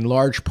in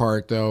large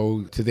part,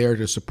 though,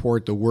 to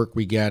support the work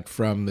we get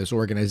from this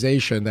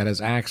organization that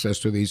has access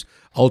to these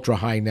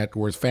ultra-high net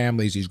worth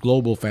families, these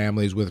global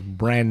families with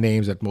brand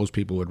names that most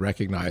people would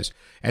recognize.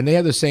 And they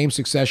have the same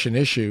succession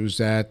issues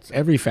that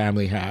every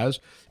family has.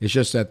 It's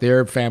just that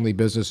their family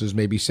businesses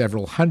may be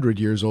several hundred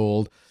years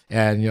old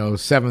and,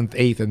 7th,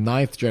 8th, and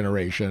 9th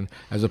generation,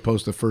 as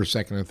opposed to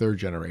 1st, 2nd, and 3rd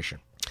generation.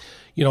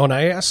 And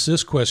I ask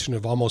this question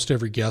of almost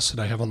every guest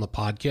that I have on the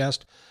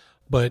podcast,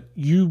 but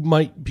you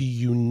might be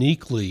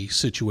uniquely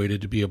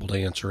situated to be able to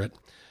answer it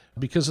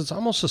because it's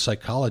almost a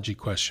psychology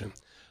question.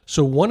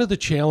 So one of the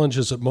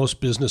challenges that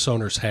most business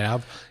owners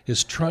have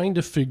is trying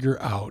to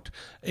figure out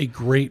a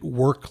great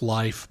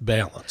work-life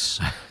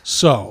balance.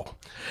 So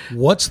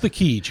what's the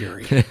key,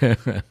 Jerry?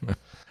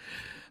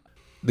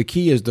 The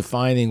key is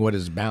defining what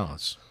is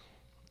balance.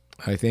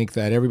 I think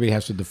that everybody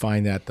has to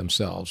define that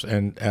themselves.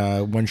 And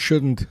one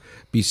shouldn't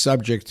be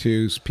subject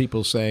to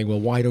people saying, well,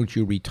 why don't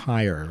you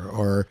retire?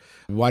 Or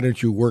why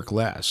don't you work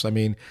less? I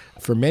mean,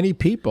 for many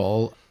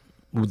people,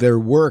 their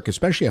work,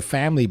 especially a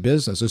family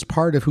business, is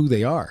part of who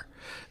they are.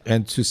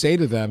 And to say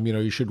to them,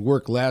 you should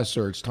work less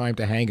or it's time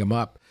to hang them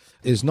up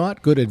is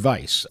not good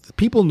advice.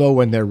 People know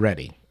when they're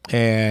ready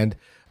and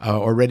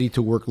are ready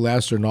to work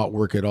less or not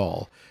work at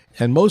all.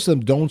 And most of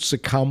them don't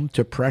succumb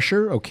to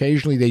pressure.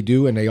 Occasionally they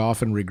do, and they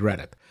often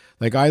regret it.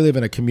 Like I live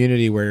in a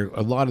community where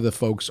a lot of the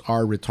folks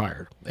are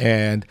retired,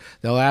 and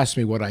they'll ask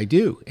me what I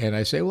do. And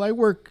I say, well, I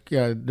work,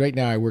 right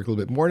now I work a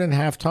little bit more than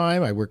half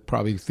time. I work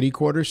probably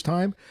 3/4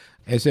 time.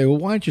 And they say, well,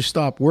 why don't you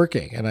stop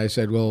working? And I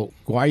said, well,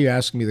 why are you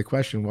asking me the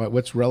question?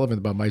 What's relevant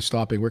about my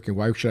stopping working?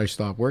 Why should I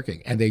stop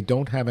working? And they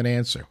don't have an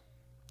answer.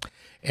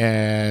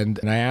 And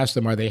I asked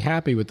them, are they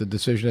happy with the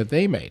decision that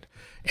they made?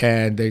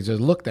 And there's a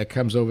look that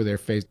comes over their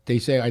face. They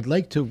say, I'd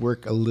like to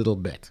work a little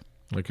bit.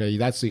 Okay,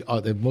 that's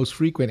the most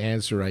frequent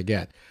answer I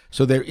get.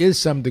 So there is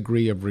some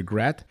degree of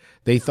regret.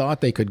 They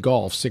thought they could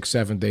golf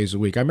 6-7 days a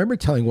week. I remember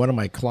telling one of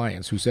my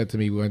clients who said to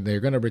me when they're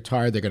going to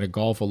retire, they're going to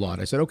golf a lot.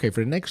 I said, okay,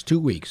 for the next 2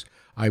 weeks,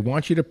 I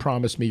want you to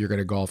promise me you're going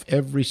to golf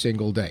every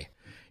single day.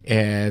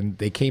 And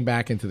they came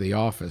back into the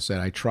office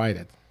and I tried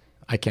it.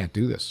 I can't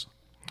do this.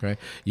 Right?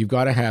 You've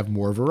got to have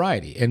more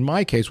variety. In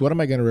my case, what am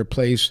I going to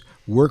replace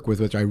work with,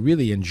 which I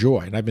really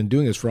enjoy? And I've been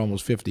doing this for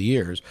almost 50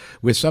 years,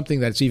 with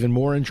something that's even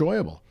more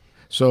enjoyable.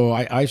 So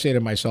I say to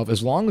myself,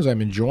 as long as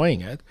I'm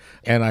enjoying it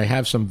and I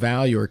have some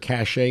value or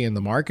cachet in the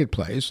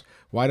marketplace,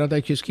 why don't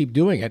I just keep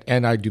doing it?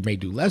 And I may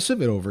do less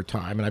of it over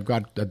time. And I've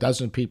got a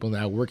dozen people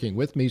now working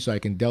with me so I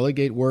can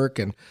delegate work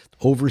and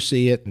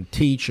oversee it and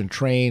teach and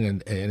train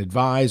and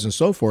advise and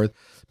so forth.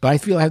 But I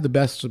feel I have the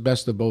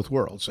best of both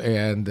worlds.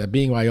 And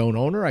being my own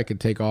owner, I can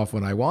take off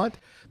when I want.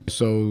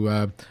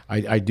 So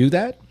I do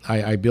that.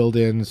 I build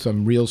in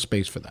some real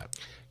space for that.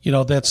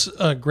 That's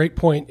a great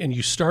point. And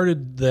you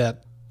started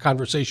that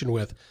conversation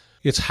with,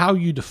 it's how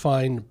you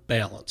define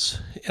balance.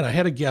 And I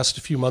had a guest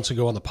a few months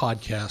ago on the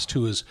podcast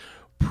who is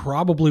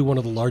probably one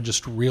of the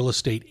largest real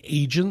estate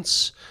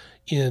agents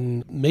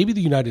in maybe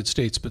the United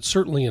States, but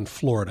certainly in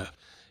Florida.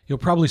 He'll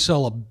probably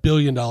sell $1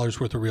 billion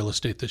worth of real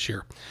estate this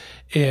year.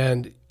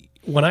 And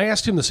when I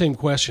asked him the same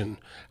question,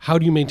 how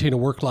do you maintain a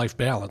work-life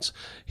balance?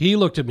 He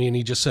looked at me and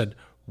he just said,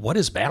 what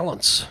is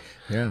balance?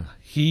 Yeah.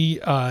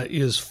 He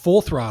is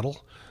full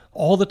throttle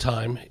all the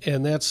time,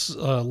 and that's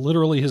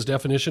literally his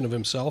definition of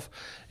himself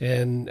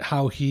and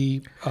how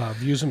he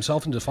views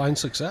himself and defines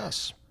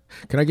success.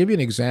 Can I give you an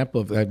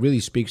example that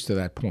really speaks to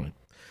that point?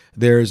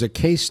 There's a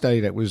case study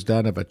that was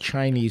done of a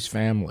Chinese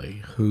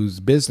family whose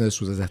business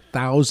was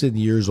 1,000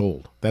 years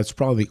old. That's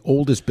probably the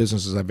oldest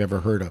businesses I've ever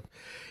heard of.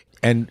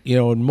 And,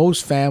 in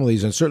most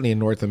families, and certainly in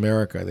North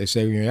America, they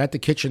say when you're at the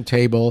kitchen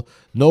table,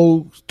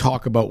 no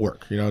talk about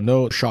work,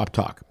 no shop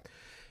talk.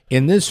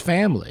 In this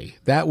family,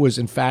 that was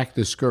in fact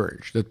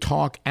discouraged. The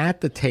talk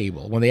at the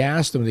table, when they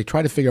asked them, they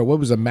tried to figure out what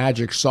was the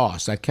magic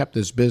sauce that kept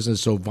this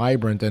business so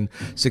vibrant and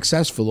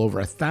successful over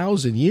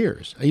 1,000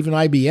 years. Even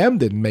IBM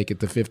didn't make it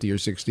to 50 or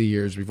 60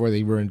 years before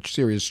they were in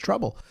serious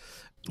trouble.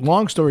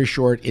 Long story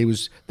short,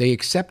 they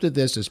accepted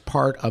this as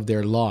part of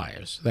their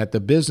lives, that the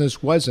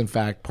business was in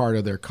fact part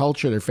of their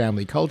culture, their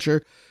family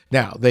culture.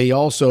 Now, they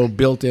also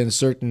built in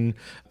certain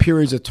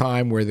periods of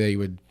time where they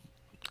would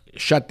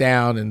shut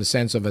down in the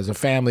sense of, as a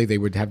family, they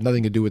would have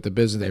nothing to do with the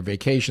business, their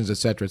vacations, et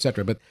cetera, et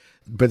cetera.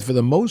 But for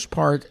the most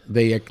part,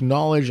 they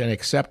acknowledged and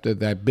accepted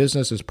that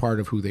business is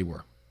part of who they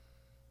were.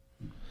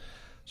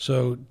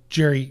 So,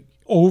 Jerry,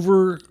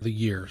 over the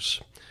years,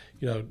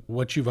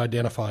 what you've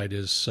identified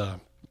is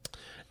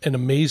an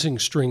amazing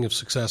string of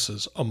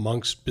successes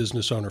amongst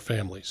business owner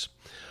families.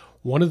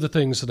 One of the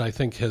things that I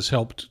think has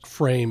helped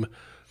frame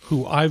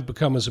who I've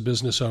become as a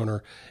business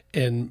owner,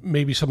 and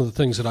maybe some of the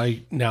things that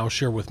I now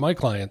share with my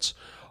clients,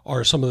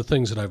 are some of the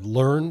things that I've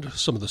learned,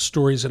 some of the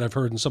stories that I've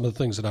heard, and some of the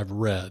things that I've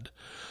read.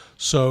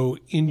 So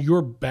in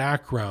your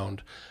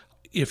background,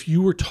 if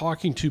you were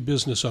talking to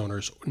business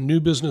owners, new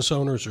business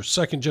owners or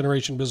second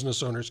generation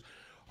business owners,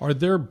 are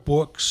there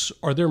books,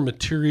 are there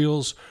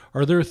materials,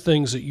 are there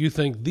things that you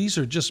think these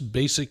are just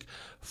basic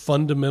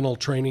fundamental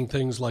training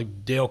things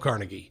like Dale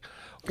Carnegie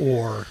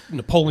or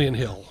Napoleon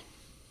Hill?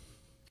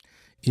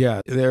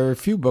 Yeah, there are a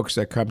few books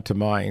that come to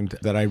mind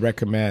that I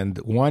recommend.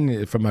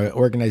 One, from an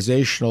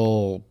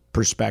organizational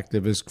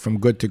perspective, is From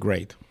Good to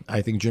Great.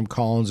 I think Jim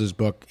Collins'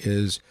 book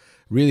is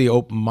really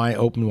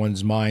open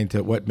one's mind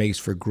to what makes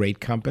for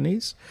great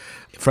companies.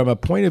 From a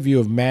point of view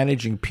of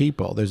managing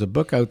people, there's a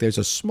book out there, there's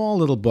a small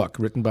little book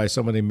written by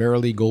someone named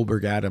Marilee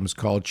Goldberg-Adams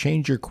called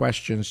Change Your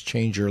Questions,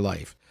 Change Your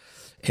Life.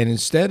 And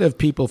instead of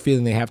people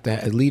feeling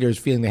leaders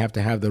feeling they have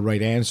to have the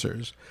right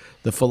answers,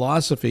 the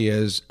philosophy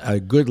is a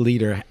good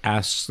leader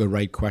asks the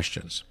right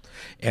questions.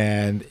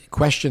 And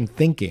question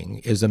thinking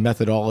is a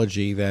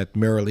methodology that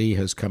Marilee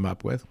has come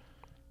up with.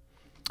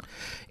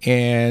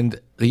 And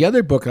the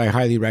other book I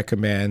highly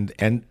recommend,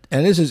 and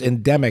this is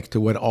endemic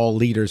to what all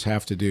leaders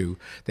have to do,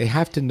 they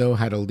have to know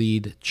how to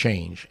lead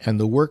change. And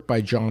the work by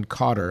John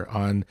Kotter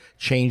on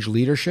change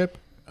leadership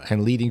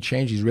and leading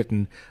change, he's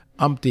written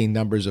umpteen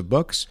numbers of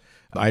books.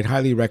 I'd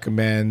highly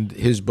recommend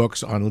his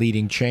books on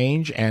leading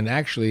change, and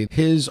actually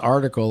his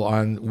article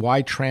on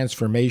why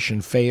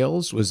transformation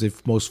fails was the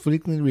most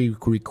frequently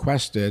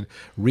requested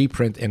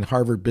reprint in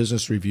Harvard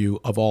Business Review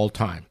of all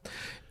time.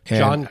 And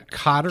John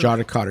Kotter?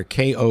 John Kotter,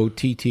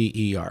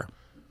 Kotter.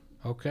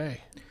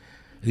 Okay.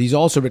 He's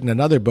also written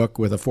another book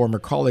with a former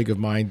colleague of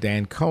mine,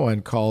 Dan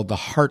Cohen, called The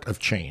Heart of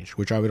Change,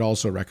 which I would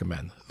also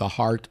recommend. The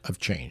Heart of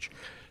Change.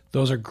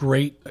 Those are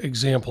great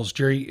examples,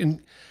 Jerry. And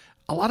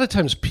a lot of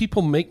times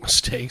people make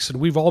mistakes, and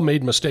we've all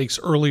made mistakes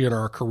early in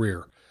our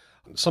career.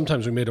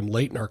 Sometimes we made them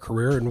late in our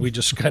career, and we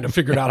just kind of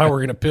figured out how we're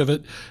going to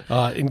pivot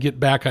and get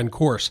back on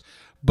course.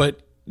 But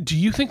do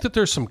you think that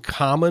there's some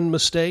common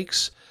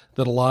mistakes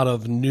that a lot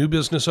of new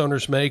business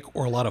owners make,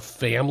 or a lot of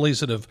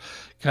families that have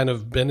kind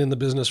of been in the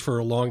business for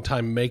a long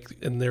time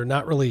make, and they're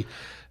not really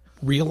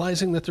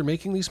realizing that they're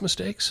making these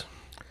mistakes?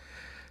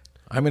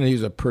 I'm going to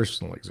use a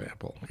personal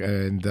example,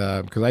 and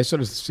because I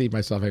sort of see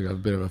myself having a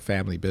bit of a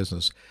family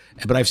business,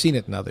 but I've seen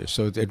it in others,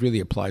 so it really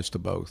applies to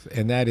both,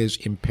 and that is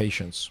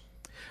impatience.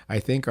 I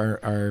think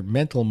our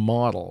mental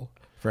model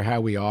for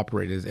how we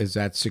operate is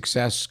that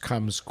success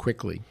comes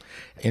quickly.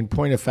 In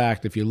point of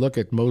fact, if you look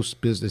at most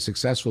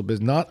successful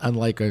business, not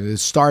unlike the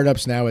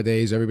startups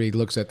nowadays, everybody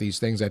looks at these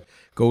things that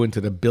go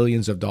into the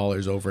billions of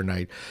dollars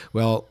overnight.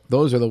 Well,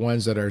 those are the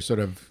ones that are sort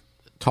of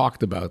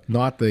talked about,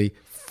 not the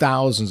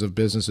thousands of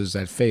businesses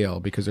that fail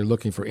because they're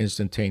looking for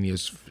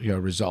instantaneous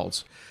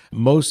results.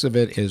 Most of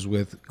it is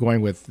with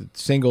going with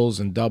singles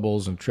and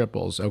doubles and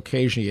triples,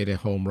 occasionally at a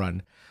home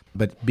run.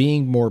 But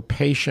being more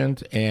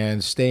patient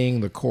and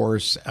staying the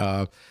course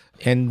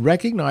and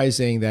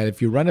recognizing that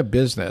if you run a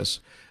business,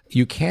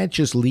 you can't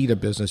just lead a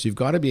business. You've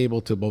got to be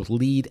able to both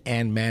lead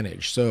and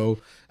manage. So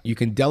you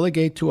can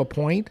delegate to a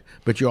point,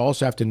 but you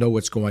also have to know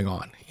what's going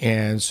on.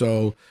 And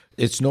so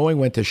it's knowing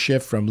when to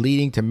shift from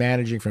leading to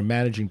managing, from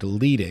managing to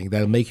leading,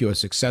 that'll make you a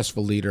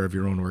successful leader of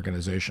your own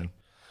organization.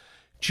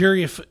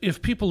 Jerry,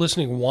 if people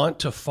listening want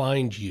to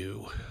find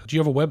you, do you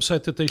have a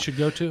website that they should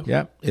go to?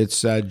 Yeah,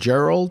 it's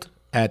Gerald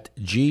at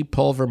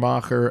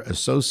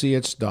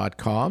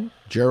gpulvermacherassociates.com.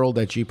 Gerald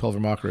at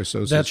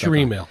gpulvermacherassociates.com. That's your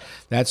email.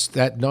 It's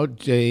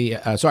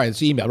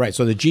email, right.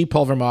 So the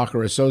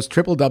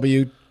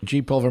gpulvermacher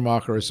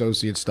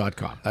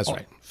www.gpulvermacherassociates.com. That's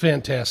right.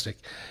 Fantastic.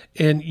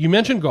 And you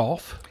mentioned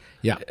golf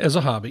as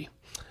a hobby.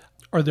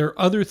 Are there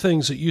other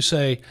things that you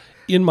say,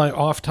 in my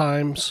off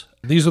times,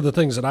 these are the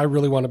things that I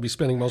really want to be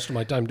spending most of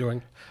my time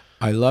doing?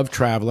 I love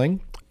traveling.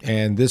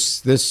 And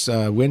this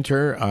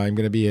winter, I'm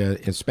going to be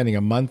spending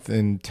a month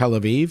in Tel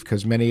Aviv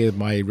because many of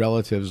my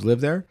relatives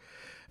live there.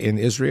 In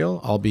Israel,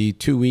 I'll be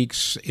 2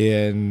 weeks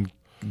in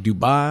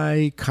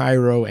Dubai,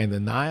 Cairo, and the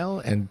Nile.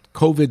 And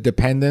COVID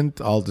dependent,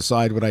 I'll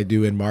decide what I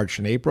do in March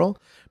and April.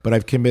 But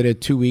I've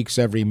committed 2 weeks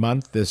every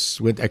month this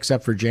winter,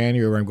 except for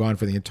January, where I'm gone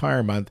for the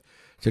entire month,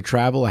 to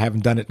travel. I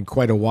haven't done it in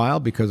quite a while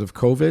because of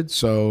COVID,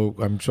 so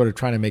I'm sort of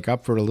trying to make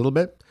up for it a little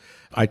bit.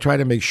 I try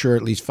to make sure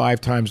at least 5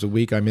 times a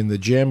week I'm in the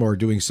gym or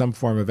doing some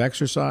form of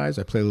exercise.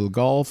 I play a little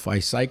golf. I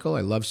cycle.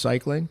 I love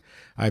cycling.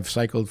 I've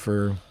cycled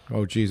for,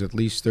 at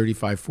least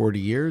 35, 40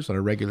 years on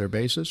a regular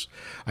basis.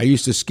 I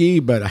used to ski,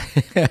 but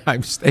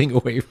I'm staying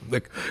away from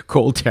the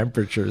cold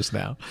temperatures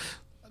now.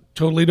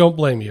 Totally don't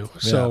blame you.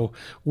 So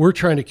we're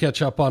trying to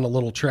catch up on a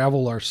little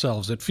travel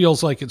ourselves. It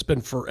feels like it's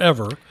been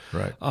forever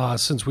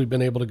since we've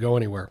been able to go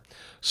anywhere.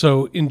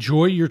 So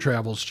enjoy your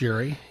travels,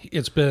 Jerry.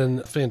 It's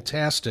been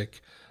fantastic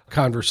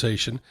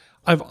conversation.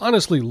 I've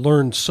honestly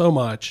learned so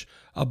much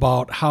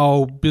about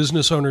how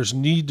business owners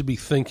need to be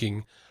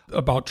thinking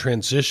about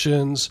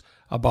transitions,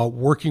 about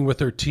working with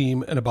their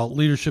team, and about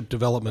leadership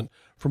development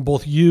from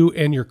both you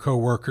and your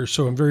coworkers.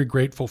 So I'm very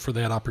grateful for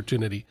that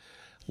opportunity.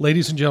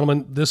 Ladies and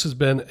gentlemen, this has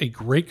been a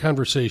great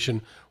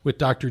conversation with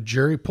Dr.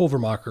 Jerry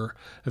Pulvermacher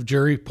of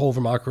Jerry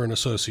Pulvermacher &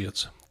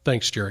 Associates.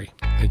 Thanks, Jerry.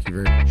 Thank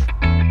you very much.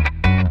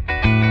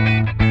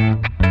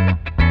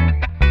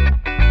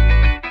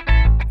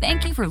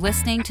 Thank you for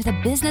listening to the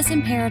Business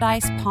in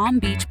Paradise Palm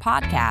Beach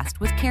podcast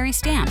with Carrie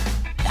Stamp,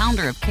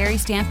 founder of Carrie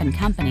Stamp &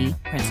 Company,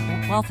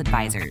 Principal Wealth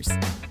Advisors.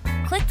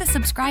 Click the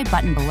subscribe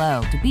button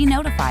below to be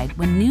notified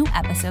when new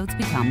episodes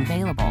become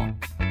available.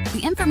 The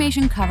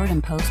information covered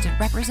and posted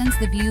represents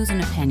the views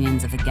and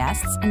opinions of the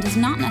guests and does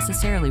not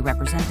necessarily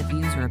represent the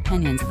views or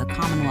opinions of the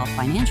Commonwealth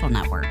Financial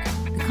Network.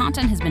 The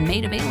content has been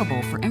made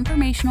available for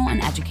informational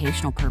and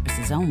educational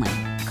purposes only.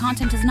 The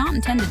content is not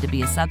intended to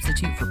be a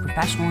substitute for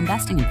professional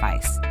investing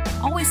advice.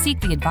 Always seek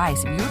the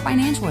advice of your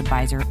financial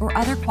advisor or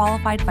other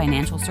qualified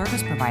financial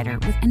service provider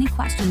with any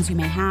questions you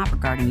may have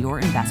regarding your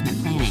investment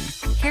planning.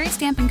 Carrie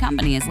Stamp &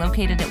 Company is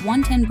located at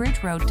 110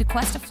 Bridge Road,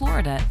 Tequesta,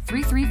 Florida,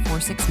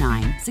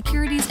 33469.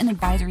 Securities and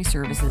advisory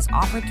services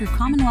offered through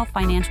Commonwealth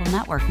Financial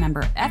Network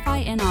member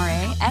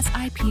FINRA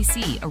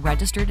SIPC, a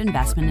registered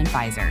investment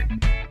advisor.